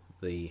for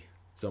the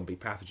zombie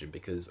pathogen,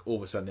 because all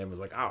of a sudden everyone's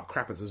like, oh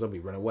crap, it's a zombie,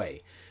 run away.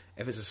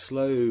 If it's a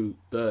slow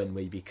burn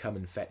where you become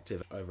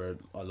infective over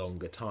a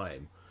longer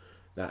time,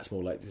 that's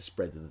more likely to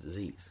spread the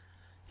disease.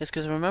 Yes,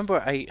 because I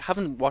remember, I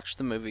haven't watched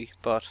the movie,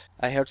 but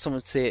I heard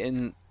someone say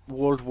in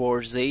World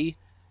War Z,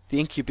 the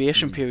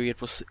incubation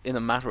period was in a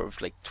matter of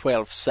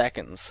 12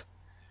 seconds.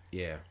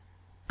 Yeah.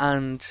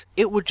 And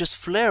it would just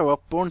flare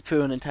up, burn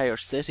through an entire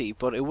city,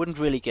 but it wouldn't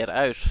really get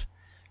out.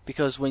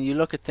 Because when you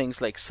look at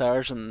things like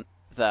SARS and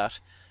that,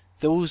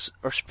 those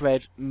are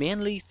spread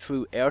mainly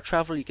through air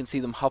travel. You can see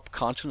them hop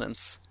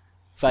continents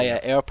via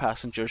air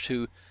passengers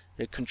who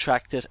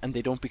contract it, and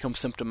they don't become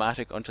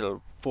symptomatic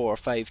until 4 or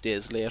 5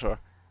 days later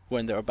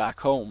when they're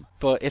back home.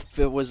 But if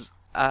it was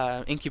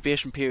an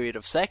incubation period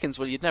of seconds,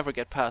 well, you'd never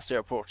get past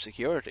airport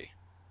security.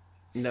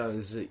 No,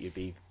 this is it.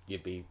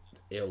 You'd be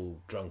ill,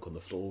 drunk on the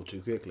floor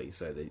too quickly,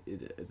 so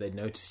they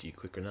notice you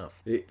quick enough.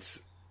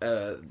 It's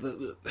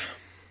the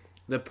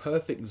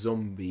perfect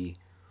zombie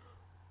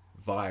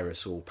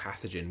virus or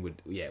pathogen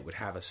would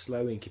have a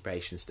slow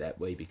incubation step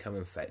where you become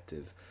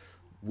infective,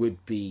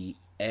 would be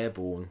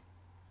airborne,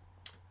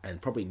 and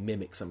probably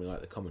mimic something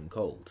like the common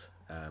cold.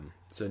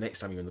 So next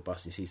time you're on the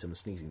bus and you see someone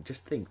sneezing,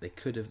 just think they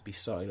could be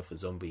starting off a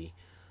zombie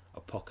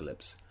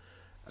apocalypse.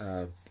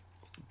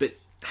 But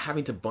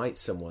having to bite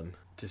someone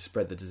to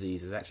spread the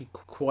disease is actually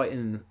quite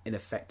an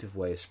ineffective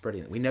way of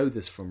spreading it. We know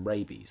this from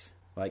rabies.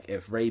 Like,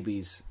 if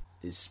rabies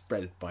is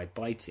spread by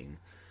biting,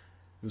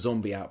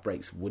 zombie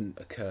outbreaks wouldn't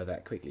occur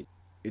that quickly.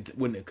 It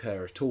wouldn't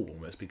occur at all,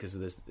 almost, because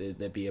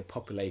there'd be a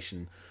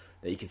population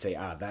that you could say,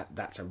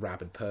 that's a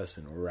rabid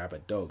person or a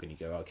rabid dog, and you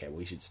go, okay, well,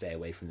 we should stay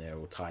away from there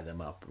or tie them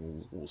up,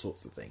 and all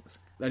sorts of things.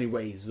 The only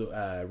way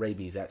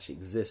rabies actually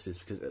exists is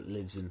because it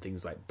lives in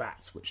things like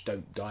bats, which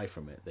don't die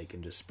from it. They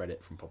can just spread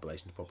it from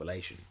population to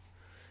population.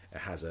 It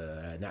has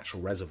a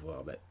natural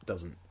reservoir that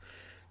doesn't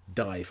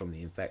die from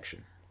the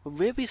infection. Well,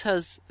 rabies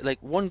has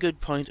one good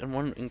point and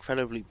one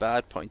incredibly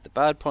bad point. The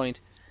bad point,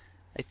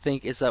 I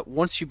think, is that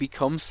once you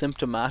become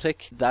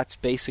symptomatic, that's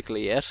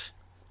basically it.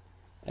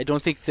 I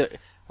don't think that...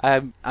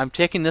 I'm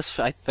taking this,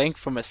 I think,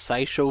 from a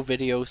SciShow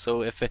video,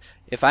 so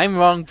if I'm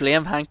wrong,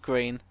 blame Hank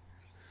Green.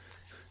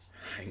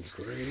 Hank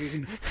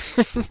Green.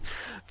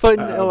 But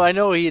no, I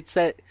know he had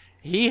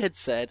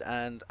said,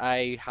 and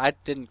I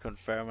didn't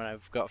confirm, and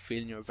I've got a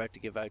feeling you're about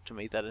to give out to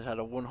me, that it had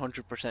a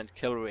 100%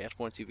 kill rate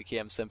once you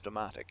became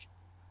symptomatic.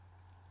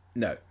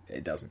 No,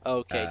 it doesn't.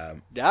 Okay.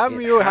 Damn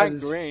you,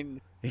 Hank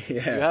Green.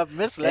 Yeah. You have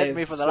misled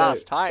me for the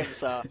last time,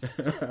 sir.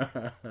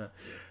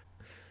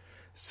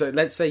 So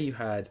let's say you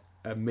had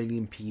 1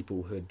 million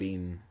people who had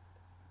been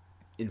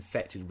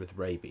infected with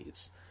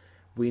rabies.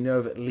 We know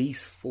of at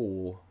least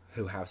 4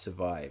 who have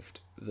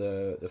survived.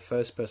 The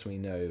first person we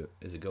know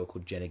is a girl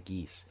called Jenna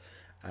Geese,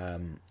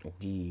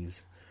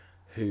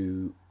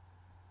 who,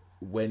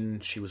 when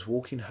she was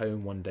walking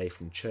home one day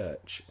from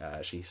church,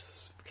 she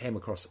came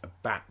across a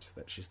bat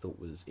that she thought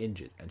was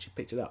injured, and she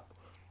picked it up,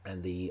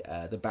 and the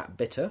bat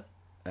bit her,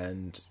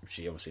 and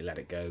she obviously let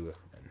it go,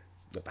 and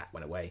the bat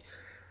went away.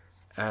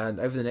 And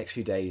over the next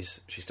few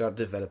days, she started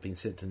developing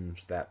symptoms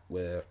that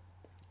were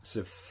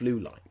sort of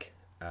flu-like,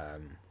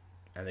 and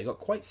they got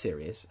quite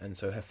serious. And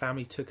so her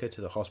family took her to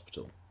the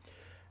hospital,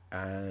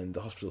 and the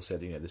hospital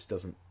said, this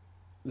doesn't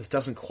this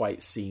doesn't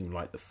quite seem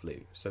like the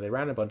flu. So they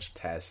ran a bunch of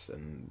tests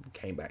and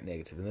came back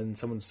negative, and then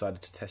someone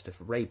decided to test her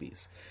for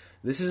rabies.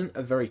 This isn't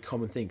a very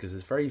common thing because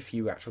there's very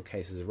few actual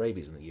cases of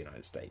rabies in the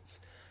United States.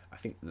 I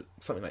think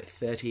something like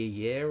 30 a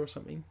year or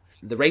something.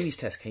 The rabies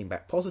test came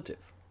back positive,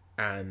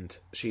 and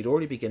she'd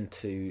already begun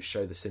to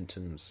show the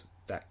symptoms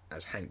that,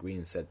 as Hank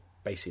Green said,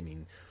 basically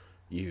mean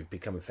you've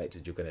become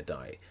infected, you're going to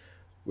die.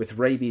 With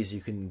rabies,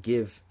 you can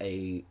give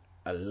a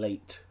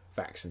late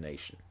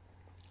vaccination.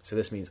 So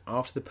this means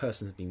after the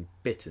person's been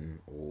bitten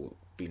or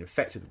been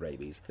infected with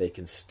rabies, they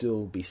can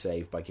still be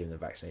saved by giving the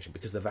vaccination,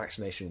 because the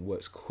vaccination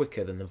works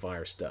quicker than the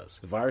virus does.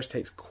 The virus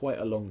takes quite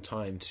a long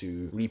time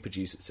to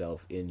reproduce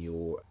itself in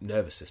your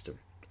nervous system,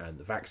 and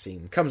the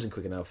vaccine comes in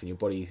quick enough and your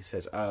body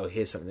says, oh,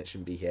 here's something that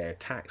shouldn't be here,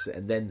 attacks it,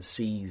 and then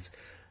sees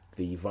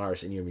the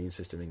virus in your immune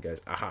system and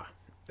goes, aha,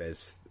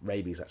 there's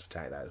rabies, let's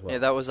attack that as well. Yeah,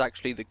 that was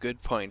actually the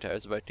good point I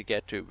was about to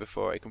get to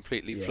before I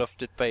completely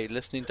fluffed it by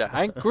listening to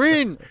Hank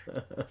Green.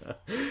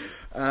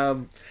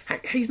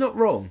 He's not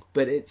wrong,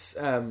 but it's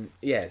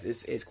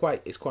it's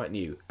quite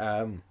new.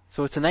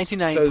 So it's a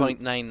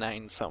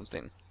 99.99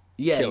 something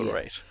kill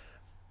rate.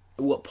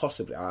 Well,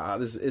 possibly.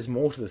 There's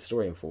more to the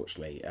story,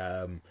 unfortunately.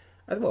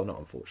 As well, not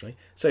unfortunately.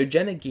 So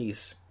Jenna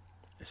Geese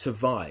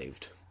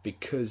survived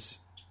because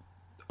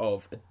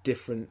of a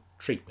different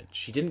treatment.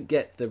 She didn't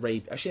get the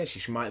rabies. Actually,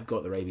 she might have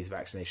got the rabies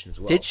vaccination as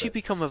well. Did she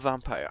become a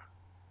vampire?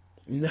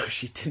 No,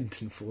 she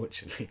didn't,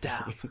 unfortunately.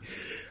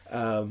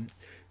 Damn.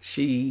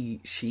 She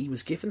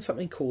was given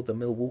something called the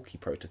Milwaukee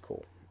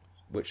Protocol,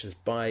 which is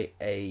by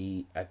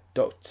a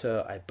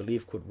doctor, I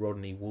believe, called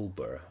Rodney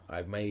Woolborough.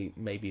 I may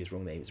be his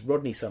wrong name. It's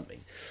Rodney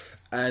something.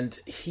 And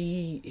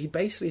he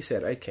basically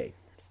said, okay,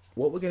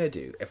 what we're going to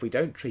do, if we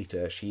don't treat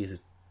her, she is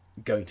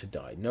going to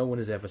die. No one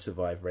has ever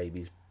survived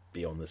rabies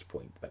beyond this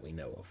point that we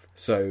know of.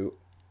 So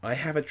I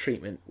have a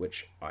treatment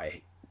which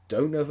I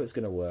don't know if it's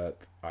going to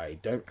work. I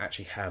don't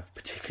actually have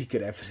particularly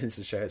good evidence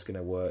to show it's going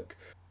to work,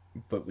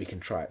 but we can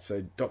try it.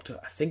 So Dr.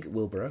 I think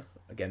Wilbur,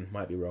 again,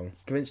 might be wrong,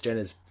 convinced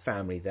Jenna's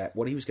family that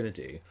what he was going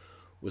to do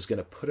was going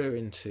to put her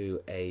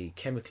into a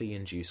chemically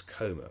induced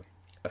coma,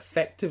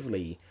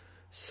 effectively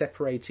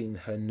separating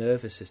her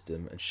nervous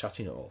system and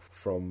shutting it off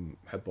from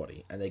her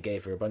body. And they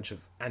gave her a bunch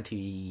of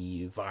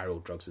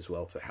antiviral drugs as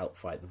well to help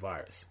fight the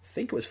virus. I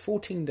think it was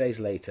 14 days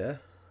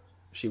later,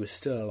 she was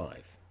still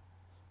alive.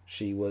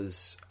 She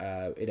was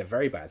in a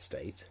very bad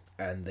state,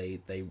 and they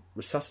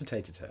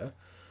resuscitated her.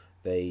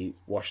 They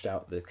washed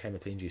out the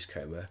chemically induced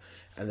coma,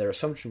 and their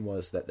assumption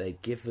was that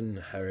they'd given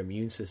her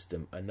immune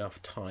system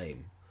enough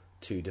time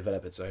to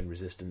develop its own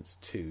resistance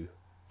to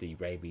the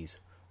rabies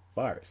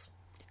virus.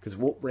 Because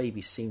what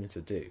rabies seems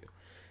to do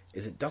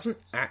is it doesn't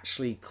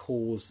actually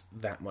cause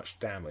that much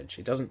damage.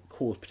 It doesn't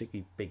cause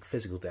particularly big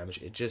physical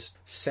damage. It just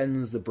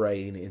sends the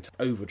brain into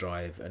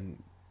overdrive and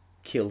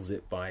kills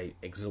it by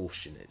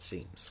exhaustion, it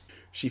seems.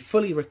 She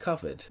fully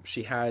recovered.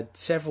 She had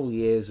several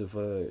years of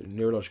a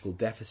neurological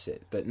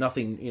deficit, but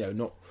nothing,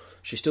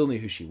 she still knew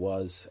who she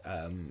was.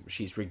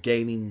 She's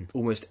regaining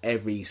almost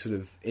every sort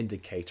of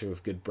indicator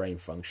of good brain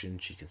function.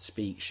 She can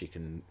speak, she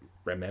can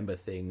remember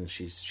things.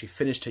 She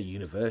finished her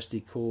university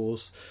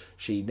course.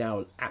 She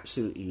now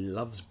absolutely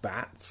loves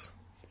bats,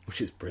 which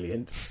is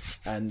brilliant.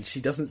 And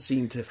she doesn't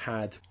seem to have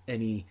had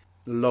any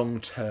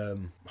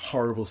long-term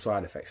horrible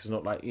side effects. It's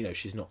not like,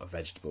 she's not a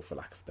vegetable, for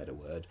lack of a better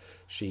word.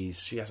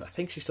 I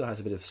think she still has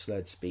a bit of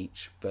slurred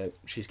speech, but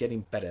she's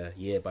getting better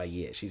year by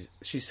year.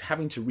 She's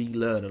having to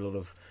relearn a lot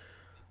of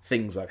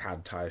things like how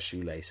to tie her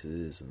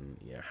shoelaces and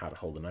how to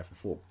hold a knife and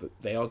fork, but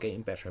they are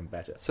getting better and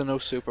better. So no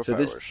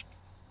superpowers.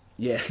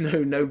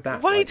 No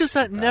bat. Why does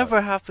that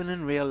never happen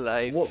in real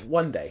life?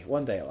 One day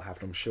it'll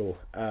happen, I'm sure.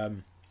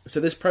 So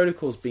this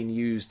protocol's been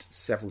used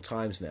several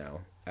times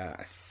now.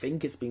 I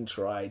think it's been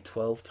tried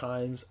 12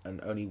 times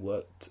and only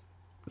worked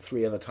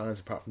 3 other times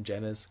apart from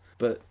Jenna's.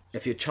 But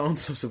if your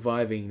chance of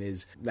surviving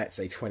is, let's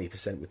say,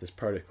 20% with this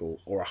protocol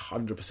or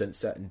 100%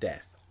 certain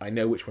death, I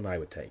know which one I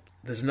would take.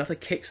 There's another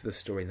kick to the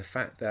story in the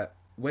fact that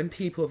when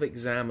people have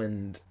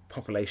examined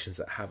populations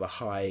that have a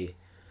high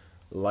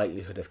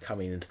likelihood of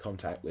coming into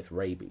contact with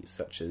rabies,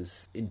 such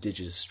as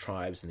indigenous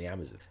tribes in the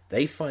Amazon,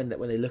 they find that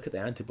when they look at the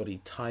antibody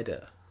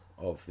titer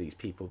of these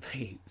people,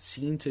 they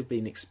seem to have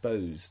been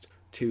exposed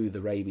to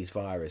the rabies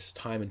virus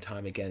time and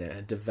time again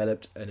and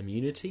developed an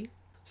immunity.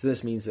 So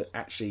this means that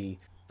actually,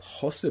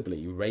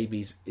 possibly,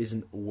 rabies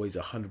isn't always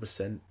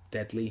 100%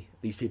 deadly.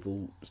 These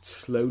people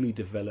slowly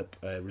develop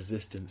a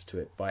resistance to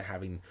it by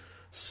having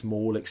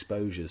small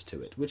exposures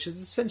to it, which is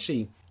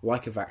essentially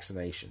like a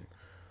vaccination.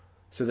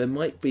 So there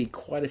might be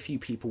quite a few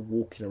people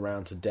walking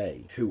around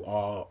today who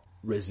are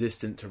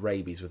resistant to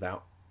rabies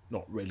without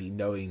not really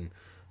knowing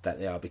that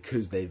they are,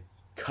 because they've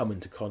come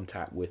into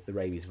contact with the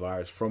rabies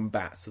virus from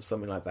bats or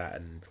something like that,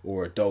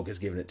 or a dog has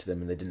given it to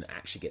them and they didn't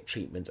actually get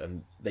treatment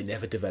and they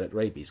never developed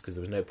rabies because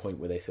there was no point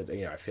where they said,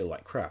 I feel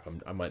like crap,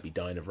 I might be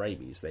dying of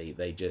rabies.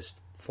 They just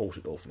fought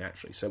it off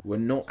naturally. So we're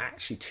not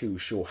actually too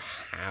sure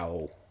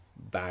how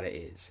bad it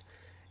is.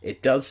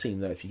 It does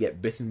seem that if you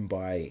get bitten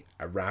by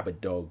a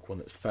rabid dog, one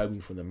that's foaming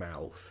from the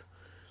mouth,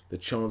 the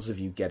chance of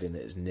you getting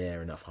it is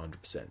near enough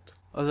 100%.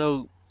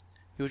 Although,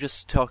 you were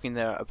just talking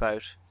there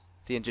about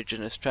the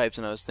indigenous tribes,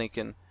 and I was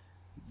thinking,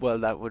 well,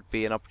 that would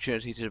be an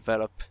opportunity to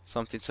develop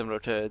something similar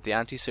to the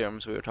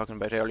anti-serums we were talking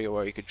about earlier,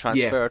 where you could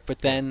transfer it, but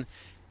then,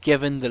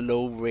 given the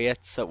low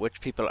rates at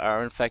which people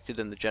are infected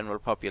in the general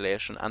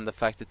population, and the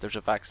fact that there's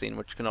a vaccine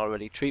which can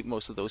already treat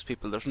most of those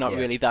people, there's not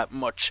really that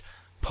much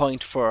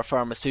point for a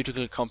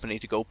pharmaceutical company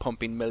to go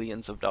pumping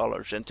millions of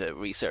dollars into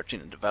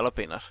researching and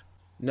developing it.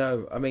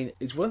 No, I mean,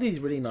 it's one of these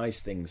really nice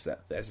things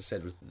that, as I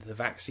said, with the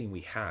vaccine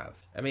we have.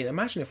 I mean,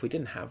 imagine if we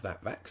didn't have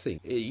that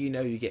vaccine. You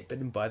know, you get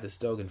bitten by this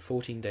dog, and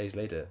 14 days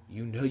later,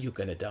 you know you're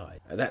going to die.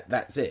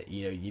 That's it.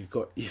 You know, you've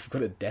got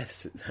a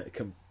death.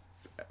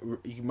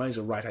 You might as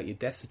well write out your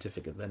death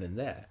certificate then and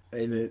there.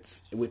 And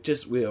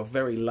we are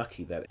very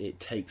lucky that it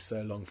takes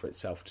so long for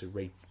itself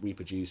to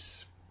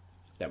reproduce,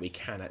 that we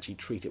can actually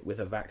treat it with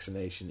a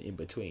vaccination in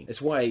between.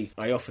 It's why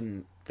I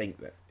often think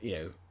that, you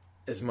know,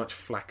 as much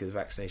flack as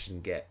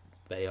vaccinations get,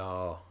 they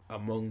are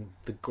among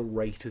the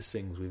greatest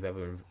things we've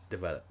ever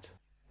developed.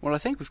 Well, I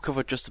think we've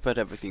covered just about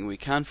everything we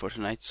can for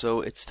tonight, so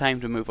it's time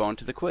to move on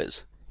to the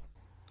quiz.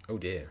 Oh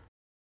dear.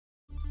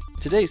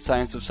 Today's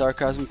Science of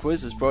Sarcasm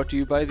quiz is brought to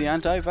you by the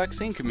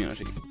anti-vaccine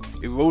community,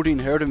 eroding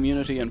herd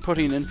immunity and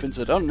putting infants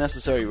at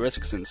unnecessary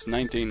risk since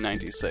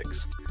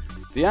 1996.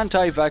 The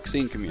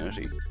anti-vaccine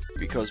community,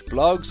 because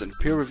blogs and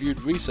peer-reviewed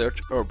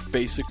research are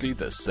basically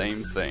the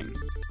same thing.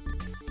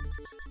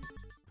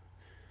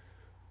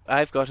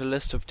 I've got a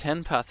list of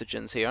 10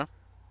 pathogens here.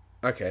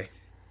 Okay.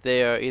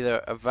 They are either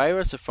a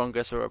virus, a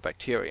fungus, or a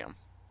bacterium.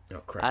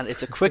 Oh, crap. And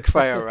it's a quick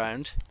fire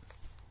round.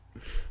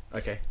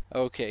 Okay.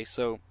 Okay,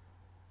 so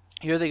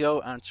here they go.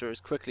 Answer as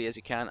quickly as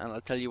you can, and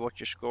I'll tell you what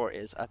your score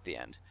is at the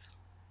end.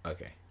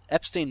 Okay.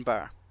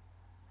 Epstein-Barr.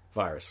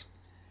 Virus.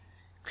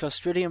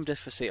 Clostridium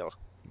difficile.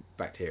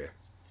 Bacteria.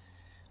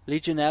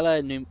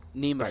 Legionella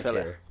pneumophila.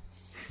 Bacteria.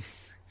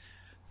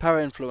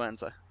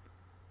 Parainfluenza.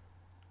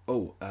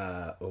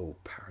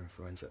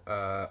 Parainfluenza.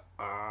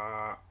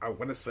 I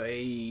want to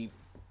say,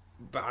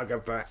 I'll go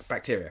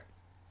bacteria.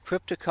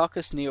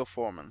 Cryptococcus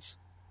neoformans.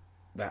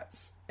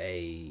 That's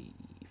a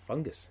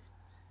fungus.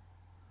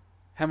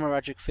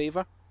 Hemorrhagic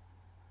fever.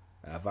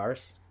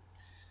 Virus.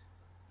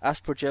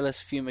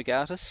 Aspergillus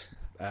fumigatus.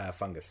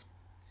 Fungus.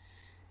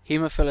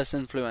 Haemophilus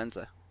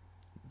influenza.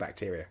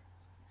 Bacteria.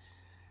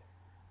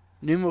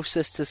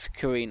 Pneumocystis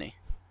carinii.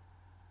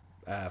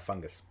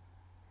 Fungus.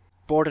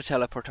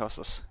 Bordetella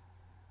pertussis.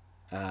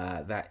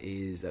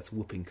 That's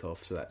whooping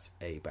cough, so that's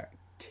a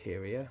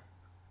bacteria.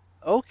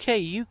 Okay,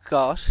 you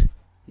got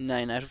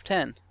 9 out of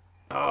 10.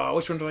 Oh,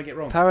 which one did I get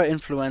wrong?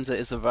 Parainfluenza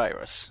is a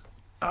virus.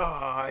 Oh,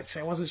 I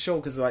wasn't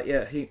sure because,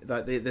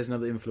 there's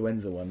another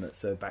influenza one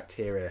that's a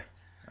bacteria.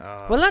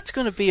 Well, that's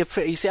going to be a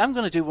pretty... See, I'm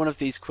going to do one of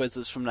these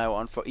quizzes from now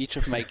on for each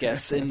of my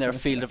guests in their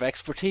field of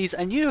expertise,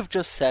 and you have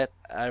just set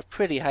a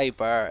pretty high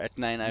bar at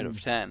 9 out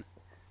of 10.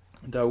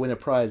 Do I win a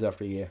prize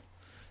after a year?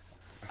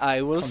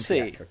 I will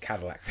Pontiac see. Or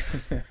Cadillac.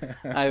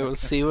 I will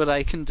see what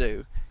I can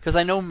do. Because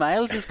I know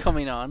Miles is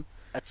coming on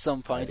at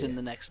some point in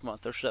the next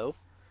month or so.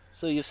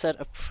 So you've set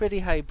a pretty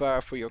high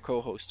bar for your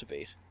co-host to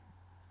beat.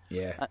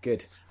 Yeah,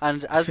 good.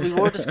 And as we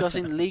were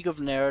discussing, League of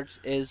Nerds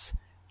is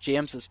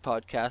James's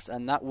podcast,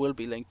 and that will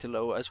be linked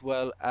below, as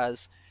well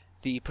as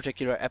the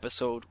particular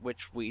episode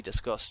which we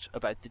discussed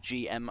about the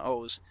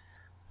GMOs.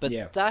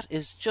 But that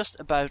is just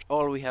about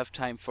all we have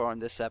time for in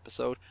this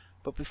episode.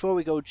 But before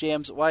we go,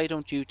 James, why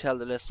don't you tell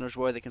the listeners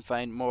where they can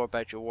find more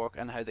about your work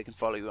and how they can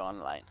follow you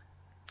online?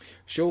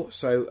 Sure.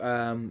 So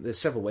there's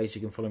several ways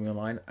you can follow me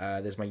online.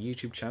 There's my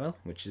YouTube channel,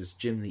 which is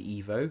Jim the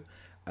Evo.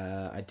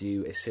 I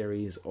do a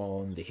series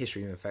on the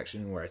history of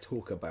infection where I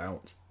talk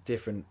about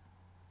different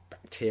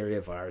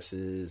bacteria,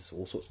 viruses,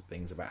 all sorts of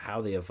things, about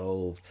how they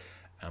evolved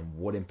and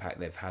what impact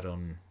they've had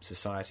on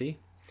society.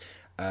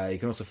 You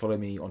can also follow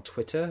me on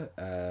Twitter.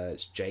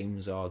 It's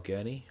James R.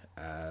 Gurney.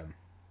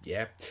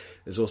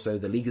 There's also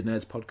the League of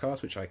Nerds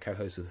podcast, which I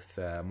co-host with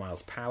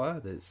Miles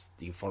Power. You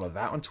can follow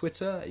that on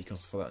Twitter. You can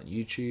also follow that on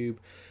YouTube.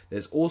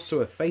 There's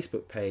also a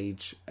Facebook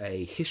page,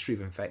 A History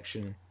of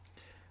Infection,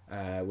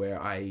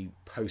 where I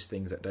post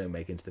things that don't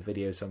make it into the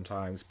video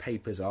sometimes,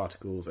 papers,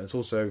 articles, and it's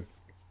also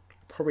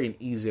probably an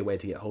easier way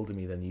to get hold of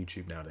me than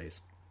YouTube nowadays.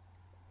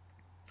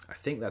 I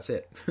think that's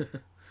it.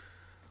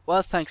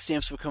 Well, thanks,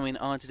 James, for coming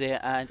on today,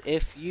 and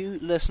if you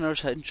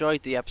listeners had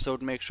enjoyed the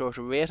episode, make sure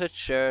to rate it,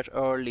 share it,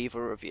 or leave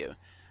a review.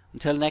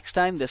 Until next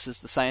time, this is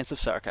the Science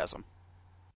of Sarcasm.